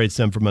 separates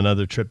them from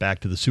another trip back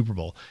to the Super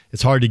Bowl.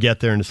 It's hard to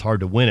get there and it's hard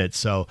to win it.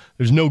 So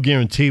there's no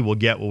guarantee we'll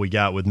get what we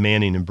got with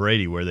Manning and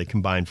Brady, where they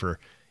combined for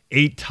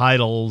 8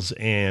 titles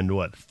and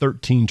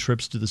 13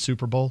 trips to the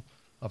Super Bowl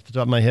off the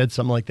top of my head,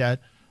 something like that.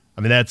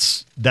 I mean,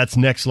 that's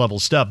next level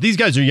stuff. These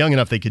guys are young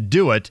enough they could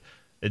do it.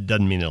 It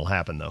doesn't mean it'll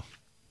happen, though.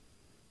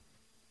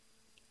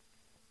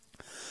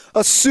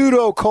 A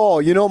pseudo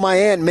call. My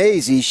Aunt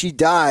Maisie, she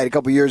died a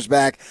couple years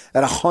back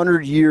at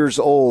 100 years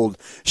old.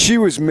 She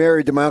was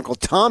married to my Uncle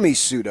Tommy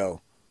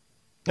Pseudo.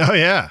 Oh,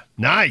 yeah.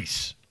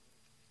 Nice.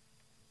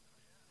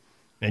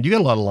 Man, you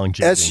got a lot of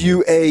longevity.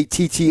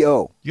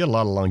 Suatto. You got a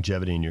lot of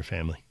longevity in your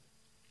family.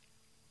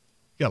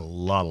 You got a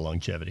lot of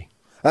longevity.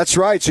 That's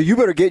right. So you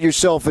better get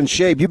yourself in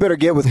shape. You better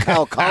get with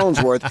Kyle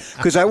Collinsworth,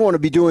 because I want to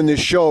be doing this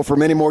show for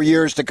many more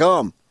years to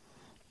come.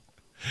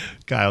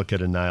 Kyle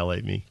could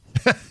annihilate me.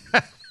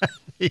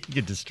 He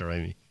could destroy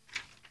me.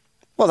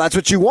 Well, that's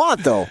what you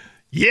want, though.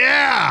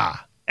 Yeah,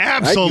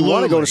 absolutely. Right? You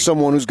want to go to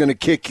someone who's going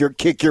to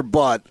kick your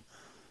butt.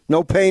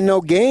 No pain,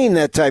 no gain,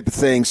 that type of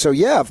thing. So,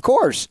 yeah, of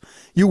course.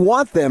 You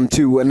want them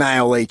to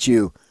annihilate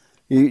you.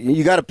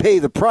 You got to pay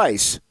the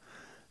price.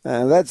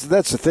 That's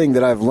the thing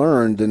that I've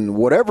learned, and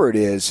whatever it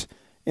is,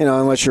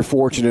 unless you're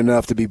fortunate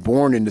enough to be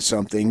born into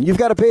something, you've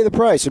got to pay the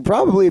price. And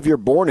probably if you're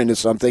born into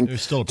something,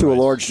 to a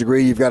large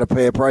degree, you've got to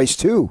pay a price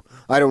too.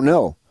 I don't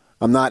know.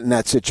 I'm not in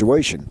that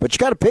situation. But you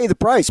got to pay the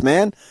price,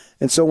 man.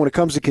 And so when it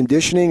comes to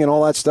conditioning and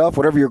all that stuff,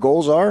 whatever your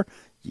goals are,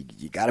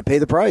 you got to pay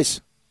the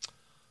price.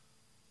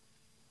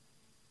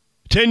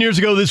 10 years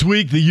ago this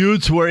week, the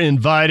Utes were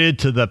invited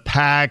to the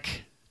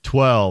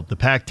Pac-12. The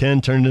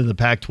Pac-10 turned into the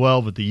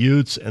Pac-12 with the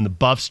Utes and the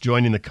Buffs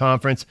joining the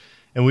conference.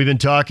 And we've been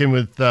talking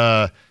with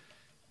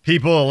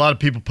people, a lot of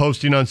people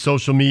posting on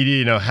social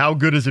media, how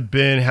good has it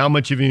been? How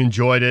much have you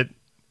enjoyed it?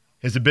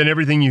 Has it been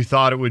everything you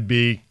thought it would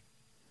be?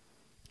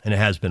 And it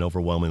has been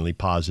overwhelmingly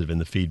positive in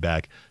the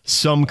feedback.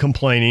 Some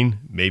complaining,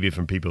 maybe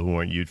from people who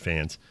aren't Ute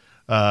fans.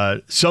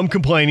 Some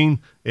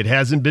complaining it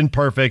hasn't been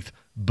perfect,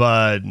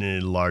 but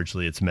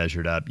largely it's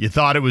measured up. You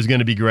thought it was going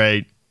to be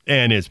great,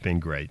 and it's been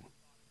great.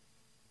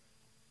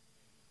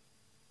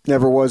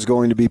 Never was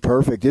going to be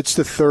perfect. It's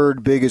the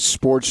 3rd biggest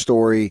sports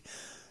story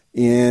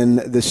in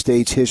the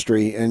state's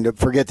history. And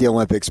forget the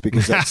Olympics,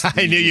 because that's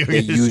I knew you were they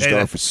used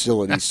our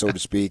facilities, so to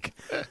speak.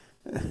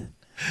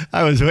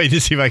 I was waiting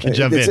to see if I could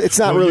jump in. It's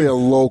not really a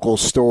local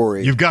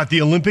story. You've got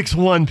the Olympics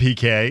won,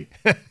 PK.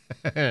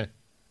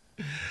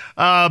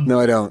 No,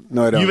 I don't.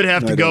 You would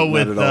have to go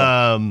with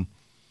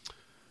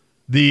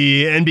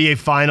the NBA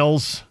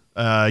Finals,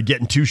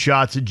 getting 2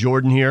 shots at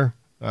Jordan here.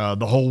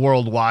 The whole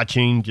world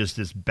watching, just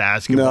this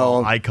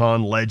basketball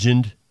icon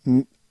legend.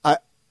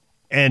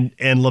 And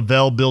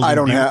LaVelle building. I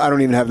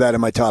don't even have that in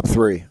my top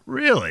 3.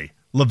 Really?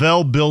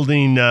 Lavelle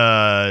building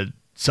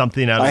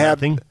something out of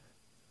nothing?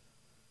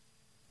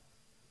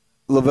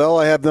 Lavelle,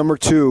 I have number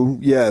 2,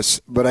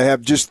 yes, but I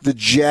have just the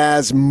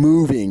Jazz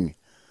moving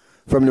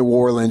from New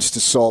Orleans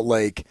to Salt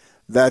Lake.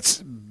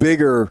 That's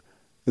bigger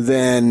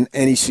than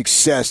any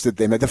success that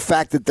they made. The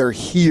fact that they're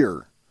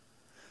here,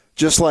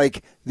 just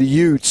like the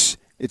Utes,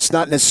 it's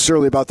not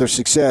necessarily about their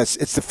success.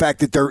 It's the fact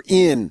that they're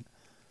in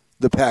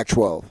the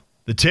Pac-12.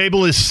 The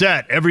table is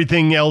set.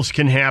 Everything else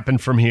can happen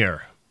from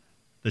here.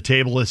 The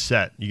table is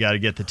set. You got to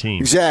get the team.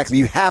 Exactly.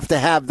 You have to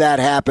have that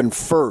happen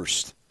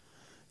first.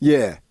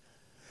 Yeah.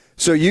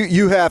 So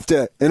you have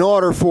to, in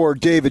order for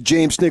David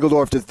James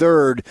Snigeldorf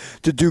III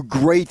to do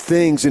great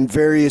things in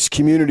various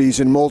communities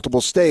in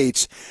multiple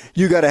states,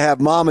 you got to have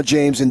Mama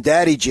James and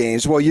Daddy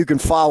James. Well, you can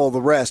follow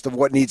the rest of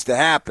what needs to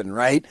happen,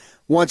 right?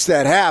 Once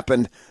that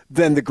happened,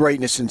 then the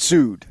greatness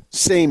ensued.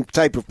 Same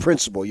type of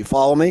principle. You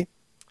follow me?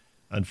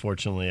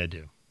 Unfortunately, I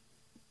do.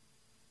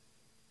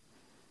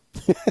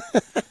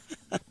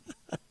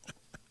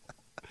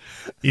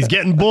 He's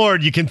getting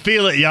bored. You can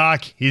feel it,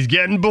 Yak. He's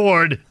getting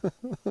bored. I'm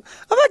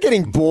not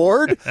getting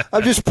bored.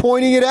 I'm just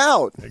pointing it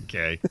out.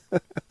 Okay.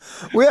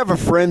 We have a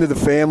friend of the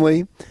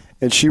family,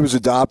 and she was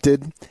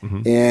adopted.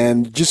 Mm-hmm.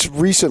 And just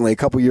recently, a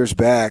couple years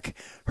back,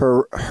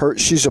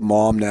 she's a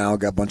mom now,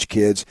 got a bunch of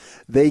kids.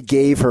 They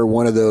gave her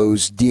one of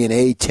those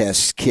DNA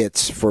test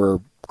kits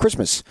for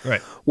Christmas.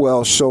 Right.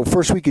 Well, so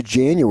first week of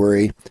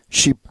January,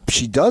 she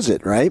does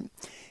it, right?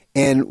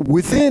 And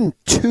within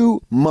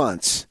 2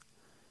 months,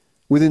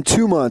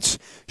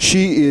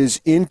 she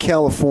is in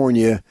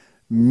California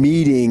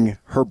meeting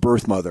her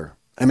birth mother.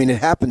 I mean, it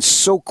happens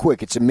so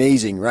quick. It's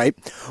amazing, right?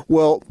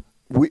 Well,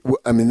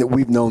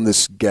 we've known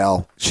this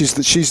gal. She's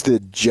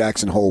the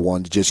Jackson Hole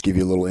one, to just give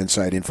you a little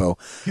inside info.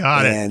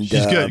 Got it.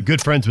 She's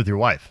good friends with your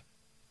wife.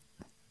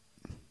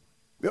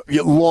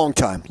 Long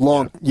time,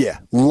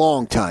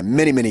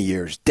 many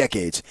years,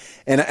 decades.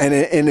 And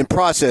in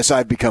process,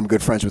 I've become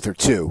good friends with her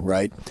too,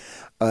 right?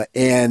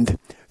 And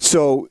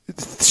so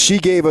she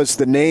gave us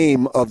the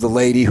name of the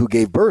lady who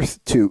gave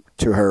birth to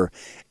her.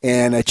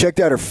 And I checked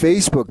out her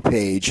Facebook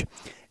page,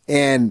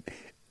 and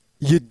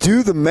you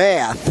do the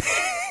math.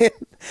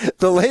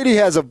 The lady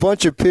has a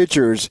bunch of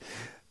pictures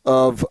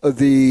of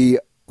the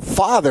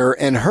father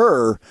and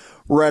her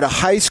were at a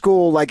high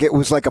school, like it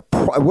was like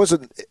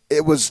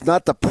it was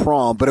not the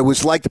prom, but it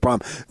was like the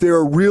prom. They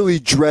were really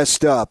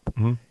dressed up,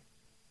 mm-hmm.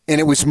 And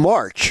it was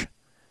March,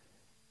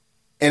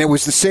 and it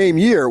was the same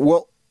year.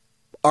 Well,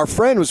 our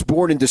friend was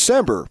born in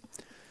December,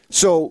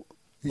 so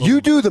you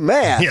do the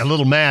math. Yeah, a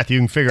little math you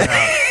can figure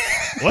out.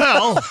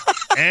 Well,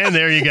 and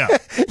there you go.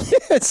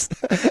 Yes,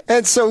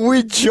 and so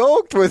we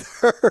joked with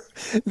her.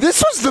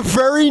 This was the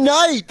very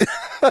night.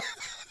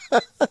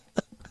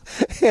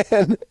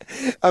 And,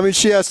 I mean,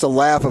 she has to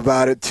laugh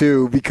about it,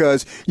 too,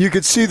 because you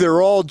could see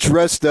they're all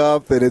dressed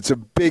up, and it's a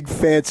big,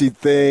 fancy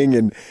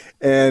thing,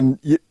 and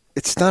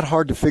it's not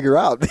hard to figure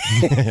out.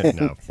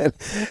 No.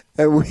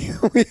 and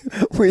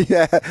we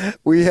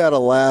had a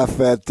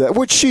laugh at,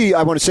 which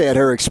I want to say at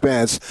her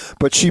expense,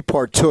 but she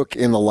partook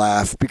in the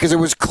laugh, because it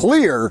was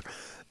clear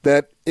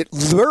that it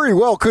very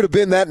well could have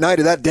been that night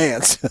of that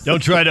dance.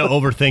 Don't try to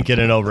overthink it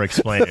and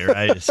over-explain it,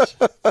 right? It's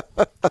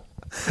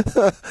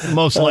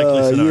most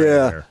likely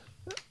scenario here.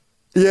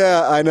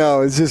 Yeah, I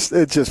know. It's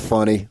just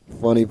funny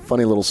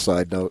little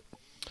side note.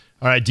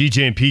 All right,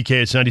 DJ and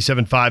PK, it's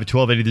 97.5 at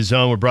 1280 The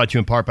Zone. We're brought to you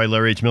in part by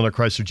Larry H. Miller,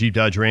 Chrysler, Jeep,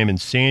 Dodge, Ram, and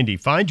Sandy.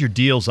 Find your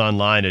deals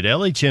online at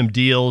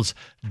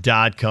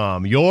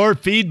lhmdeals.com. Your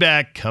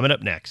feedback coming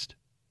up next.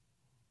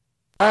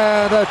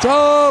 And it's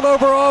all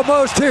over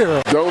almost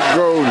here. Don't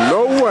go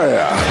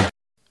nowhere.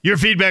 Your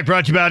feedback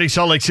brought to you by Audi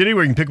Salt Lake City,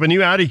 where you can pick up a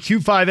new Audi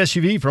Q5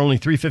 SUV for only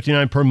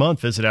 $359 per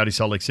month. Visit Audi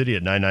Salt Lake City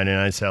at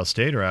 999 South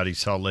State or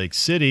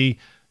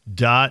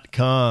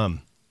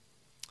AudiSaltLakeCity.com.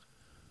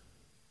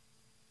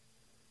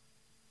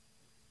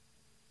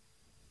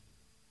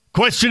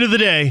 Question of the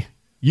day.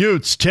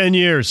 Utes, 10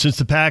 years since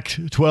the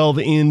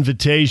Pac-12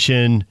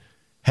 invitation.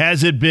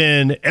 Has it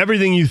been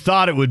everything you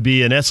thought it would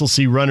be? An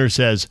SLC runner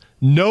says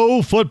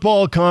no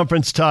football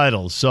conference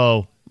titles.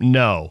 So,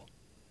 no.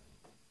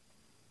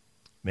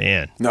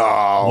 Man.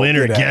 No.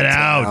 Winner, get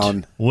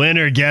out.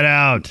 Winner, get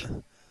out.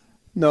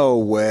 No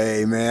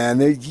way, man.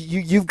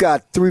 You've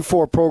got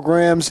 3-4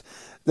 programs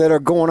that are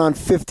going on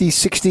 50,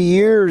 60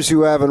 years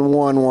who haven't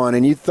won one,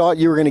 and you thought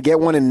you were going to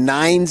get one in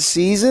 9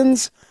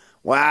 seasons?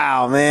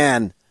 Wow,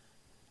 man.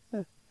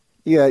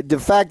 Yeah, the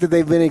fact that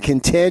they've been in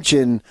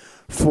contention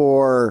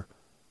for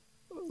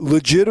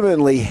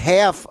legitimately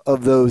half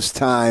of those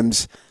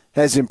times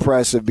is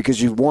impressive,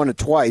 because you've won it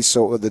twice,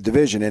 so the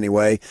division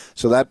anyway,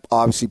 so that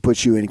obviously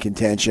puts you in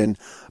contention.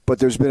 But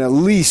there's been at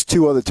least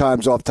 2 other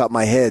times off the top of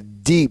my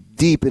head,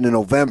 deep into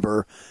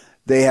November,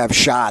 they have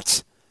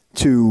shots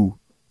to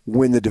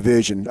win the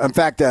division. In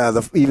fact,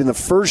 even the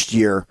first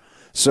year,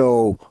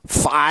 so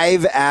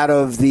 5 out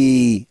of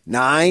the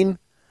 9.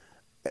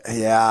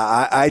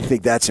 Yeah, I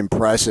think that's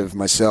impressive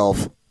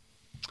myself.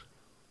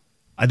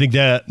 I think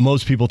that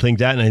most people think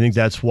that, and I think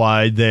that's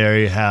why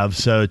they have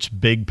such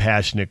big,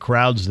 passionate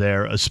crowds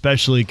there,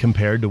 especially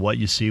compared to what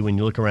you see when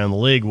you look around the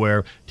league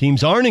where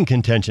teams aren't in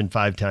contention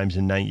 5 times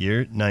in 9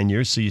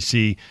 years. So you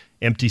see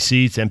empty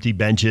seats, empty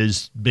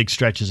benches, big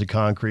stretches of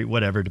concrete,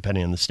 whatever,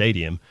 depending on the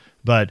stadium.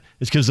 But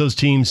it's because those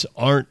teams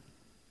aren't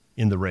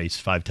in the race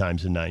 5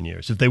 times in 9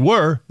 years. If they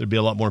were, there'd be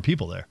a lot more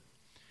people there.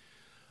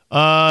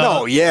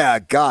 Oh, yeah,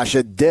 gosh,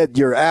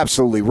 you're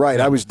absolutely right.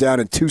 I was down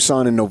in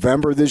Tucson in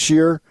November this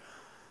year.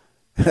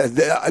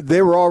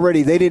 They were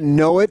already, they didn't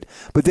know it,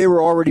 but they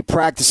were already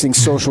practicing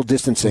social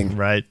distancing.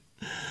 Right.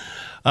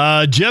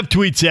 Jeff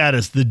tweets at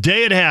us, the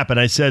day it happened,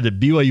 I said that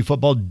BYU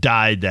football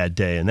died that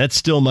day, and that's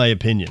still my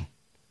opinion.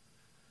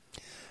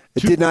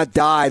 It did not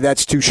die.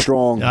 That's too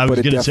strong, but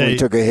it definitely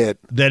took a hit.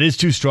 That is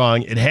too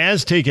strong. It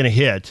has taken a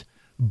hit,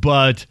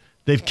 but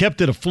they've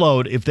kept it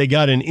afloat. If they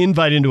got an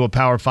invite into a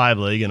Power 5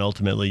 league, and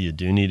ultimately you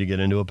do need to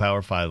get into a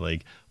Power 5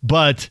 league,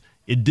 but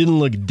it didn't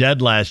look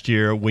dead last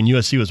year when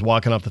USC was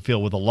walking off the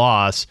field with a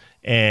loss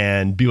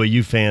and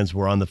BYU fans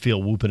were on the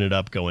field whooping it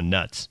up, going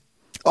nuts.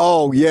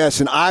 Oh, yes,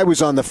 and I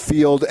was on the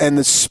field and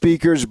the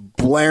speakers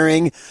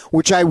blaring,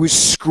 which I was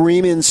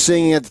screaming,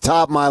 singing at the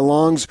top of my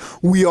lungs,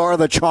 "We are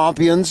the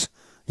champions."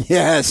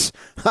 Yes,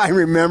 I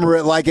remember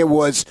it like it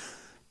was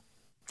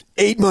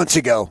 8 months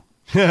ago.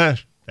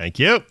 Thank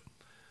you.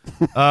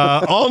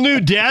 All new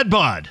dad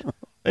bod.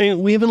 I mean,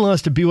 we haven't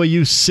lost to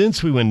BYU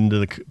since we went into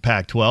the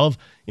Pac-12,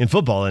 in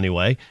football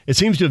anyway. It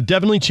seems to have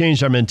definitely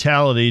changed our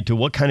mentality to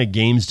what kind of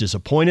games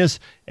disappoint us,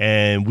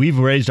 and we've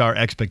raised our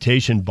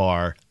expectation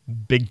bar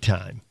big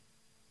time.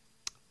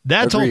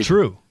 That's Agreed. all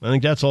true. I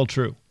think that's all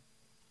true.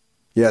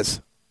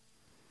 Yes.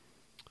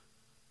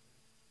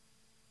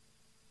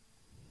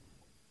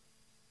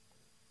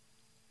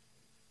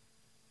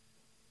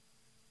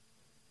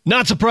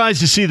 Not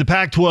surprised to see the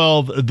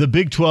Pac-12, the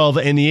Big 12,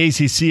 and the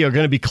ACC are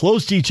going to be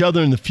close to each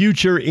other in the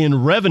future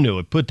in revenue.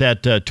 I put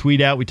that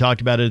tweet out. We talked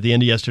about it at the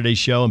end of yesterday's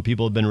show, and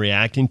people have been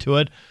reacting to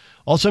it.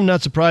 Also, I'm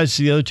not surprised to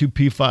see the other two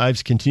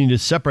P5s continue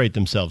to separate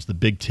themselves. The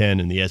Big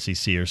 10 and the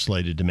SEC are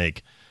slated to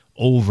make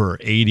over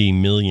 $80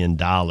 million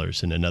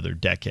in another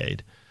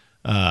decade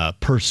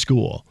per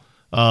school.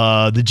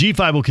 The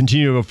G5 will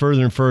continue to go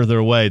further and further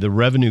away. The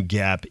revenue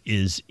gap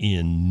is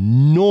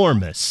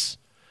enormous.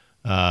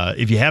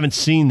 If you haven't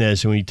seen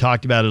this, and we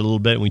talked about it a little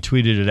bit, and we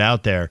tweeted it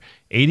out there,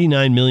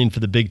 $89 million for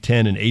the Big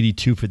 10 and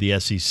 $82 for the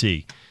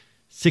SEC.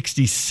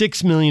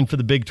 $66 million for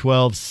the Big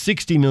 12,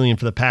 $60 million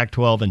for the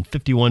Pac-12, and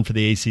 $51 for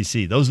the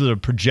ACC. Those are the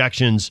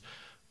projections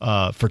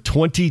for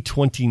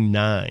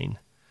 2029.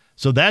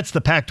 So that's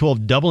the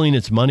Pac-12 doubling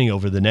its money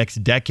over the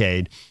next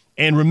decade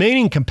and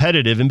remaining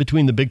competitive in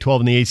between the Big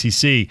 12 and the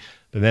ACC.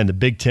 But then the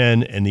Big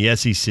 10 and the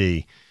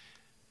SEC,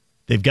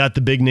 they've got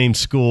the big-name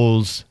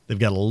schools. They've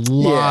got a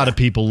lot of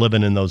people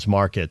living in those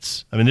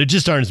markets. I mean, there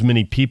just aren't as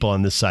many people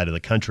on this side of the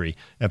country.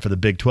 And for the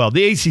Big 12,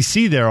 the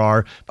ACC, there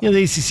are. You know,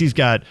 the ACC's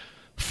got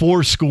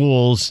 4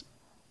 schools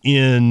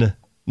in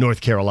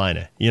North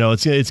Carolina. You know,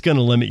 it's going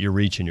to limit your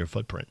reach and your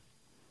footprint.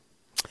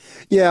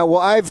 Yeah, well,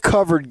 I've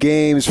covered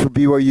games for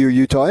BYU,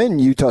 Utah, and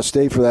Utah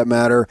State for that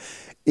matter,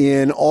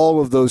 in all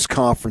of those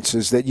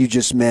conferences that you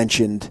just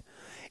mentioned.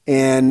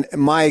 And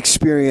my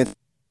experience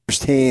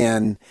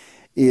firsthand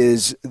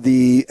is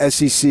the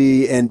SEC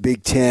and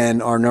Big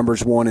Ten are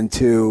numbers 1 and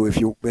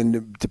 2,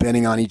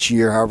 depending on each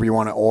year, however you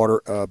want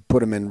to put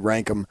them and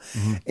rank them,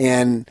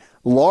 and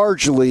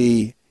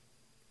largely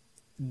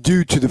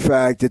due to the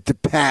fact that the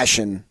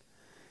passion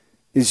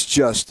is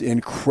just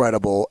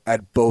incredible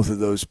at both of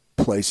those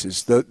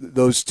places.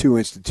 Those two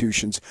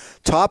institutions,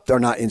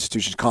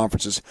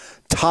 conferences,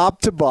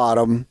 top to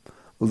bottom,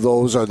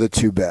 those are the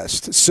two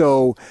best.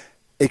 So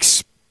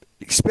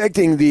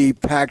expecting the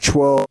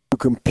Pac-12 to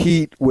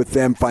compete with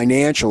them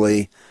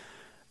financially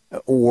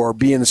or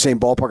be in the same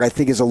ballpark, I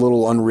think is a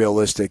little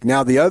unrealistic.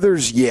 Now, the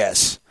others,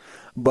 yes.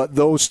 But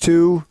those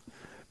two,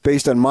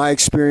 based on my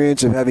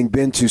experience of having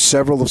been to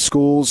several of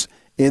schools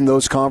in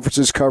those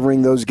conferences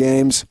covering those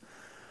games,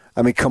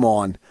 I mean, come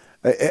on.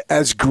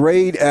 As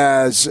great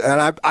as,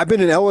 and I've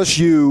been in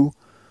LSU,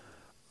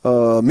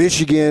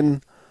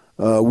 Michigan,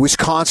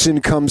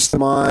 Wisconsin comes to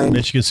mind.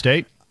 Michigan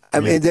State? I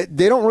mean,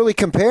 they don't really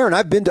compare. And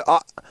I've been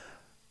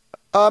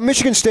to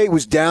Michigan State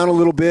was down a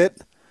little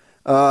bit.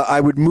 I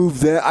would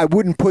move them. I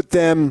wouldn't put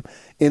them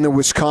in the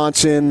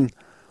Wisconsin,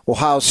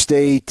 Ohio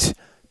State,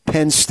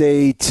 Penn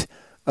State,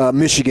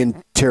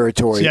 Michigan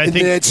territory. See, I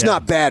think, it's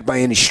not bad by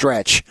any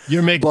stretch.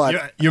 You're making the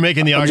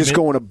argument. I'm just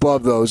going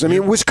above those. I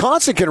mean,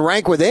 Wisconsin can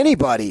rank with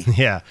anybody.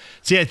 Yeah.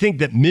 See, I think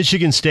that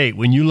Michigan State,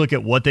 when you look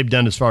at what they've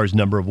done as far as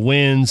number of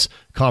wins,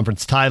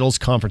 conference titles,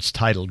 conference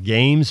title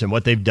games, and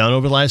what they've done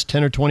over the last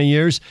 10 or 20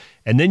 years,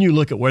 and then you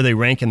look at where they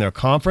rank in their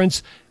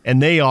conference,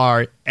 and they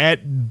are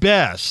at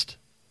best,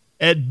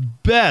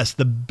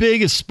 the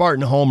biggest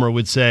Spartan homer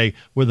would say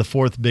we're the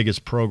 4th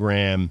biggest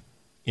program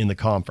in the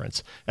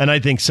conference. And I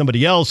think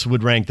somebody else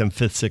would rank them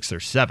 5th, 6th, or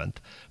 7th.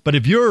 But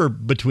if you're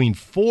between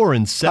 4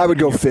 and 7... I would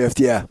go 5th,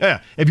 yeah. Yeah.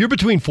 If you're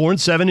between 4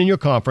 and 7 in your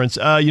conference,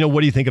 what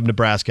do you think of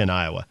Nebraska and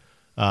Iowa?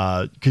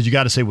 because you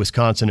got to say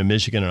Wisconsin and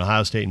Michigan and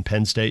Ohio State and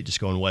Penn State, just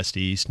going west to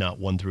east, not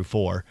 1 through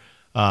 4.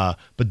 But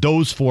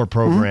those 4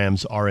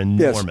 programs are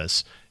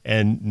enormous. Yes.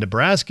 And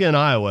Nebraska and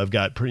Iowa have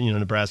got pretty,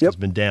 Nebraska's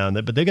been down,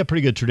 but they've got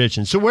pretty good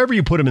tradition. So wherever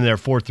you put them in there,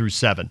 4 through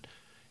 7,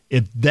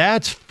 if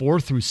that's 4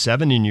 through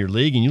 7 in your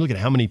league, and you look at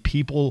how many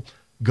people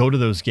go to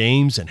those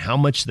games and how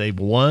much they've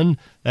won,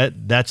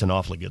 that's an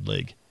awfully good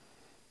league.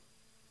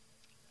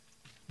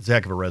 It's a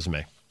heck of a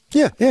resume.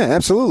 Yeah,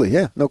 absolutely.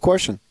 Yeah, no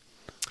question.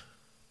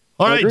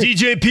 All right,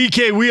 DJ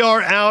PK, we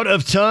are out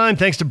of time.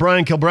 Thanks to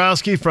Brian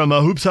Kilbrowski from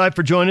Hoops Hype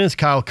for joining us.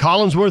 Kyle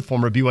Collinsworth,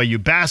 former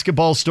BYU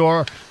basketball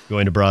star,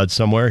 going abroad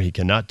somewhere. He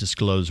cannot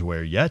disclose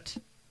where yet.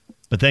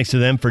 But thanks to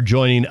them for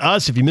joining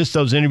us. If you missed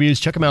those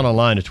interviews, check them out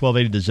online at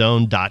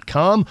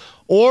 1280thezone.com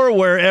or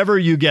wherever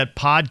you get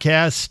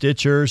podcasts,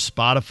 Stitcher,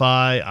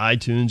 Spotify,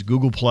 iTunes,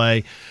 Google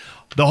Play.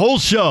 The whole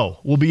show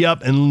will be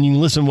up, and you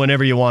can listen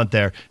whenever you want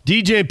there.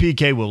 DJ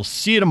PK, we'll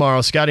see you tomorrow.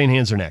 Scotty and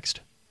Hans are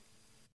next.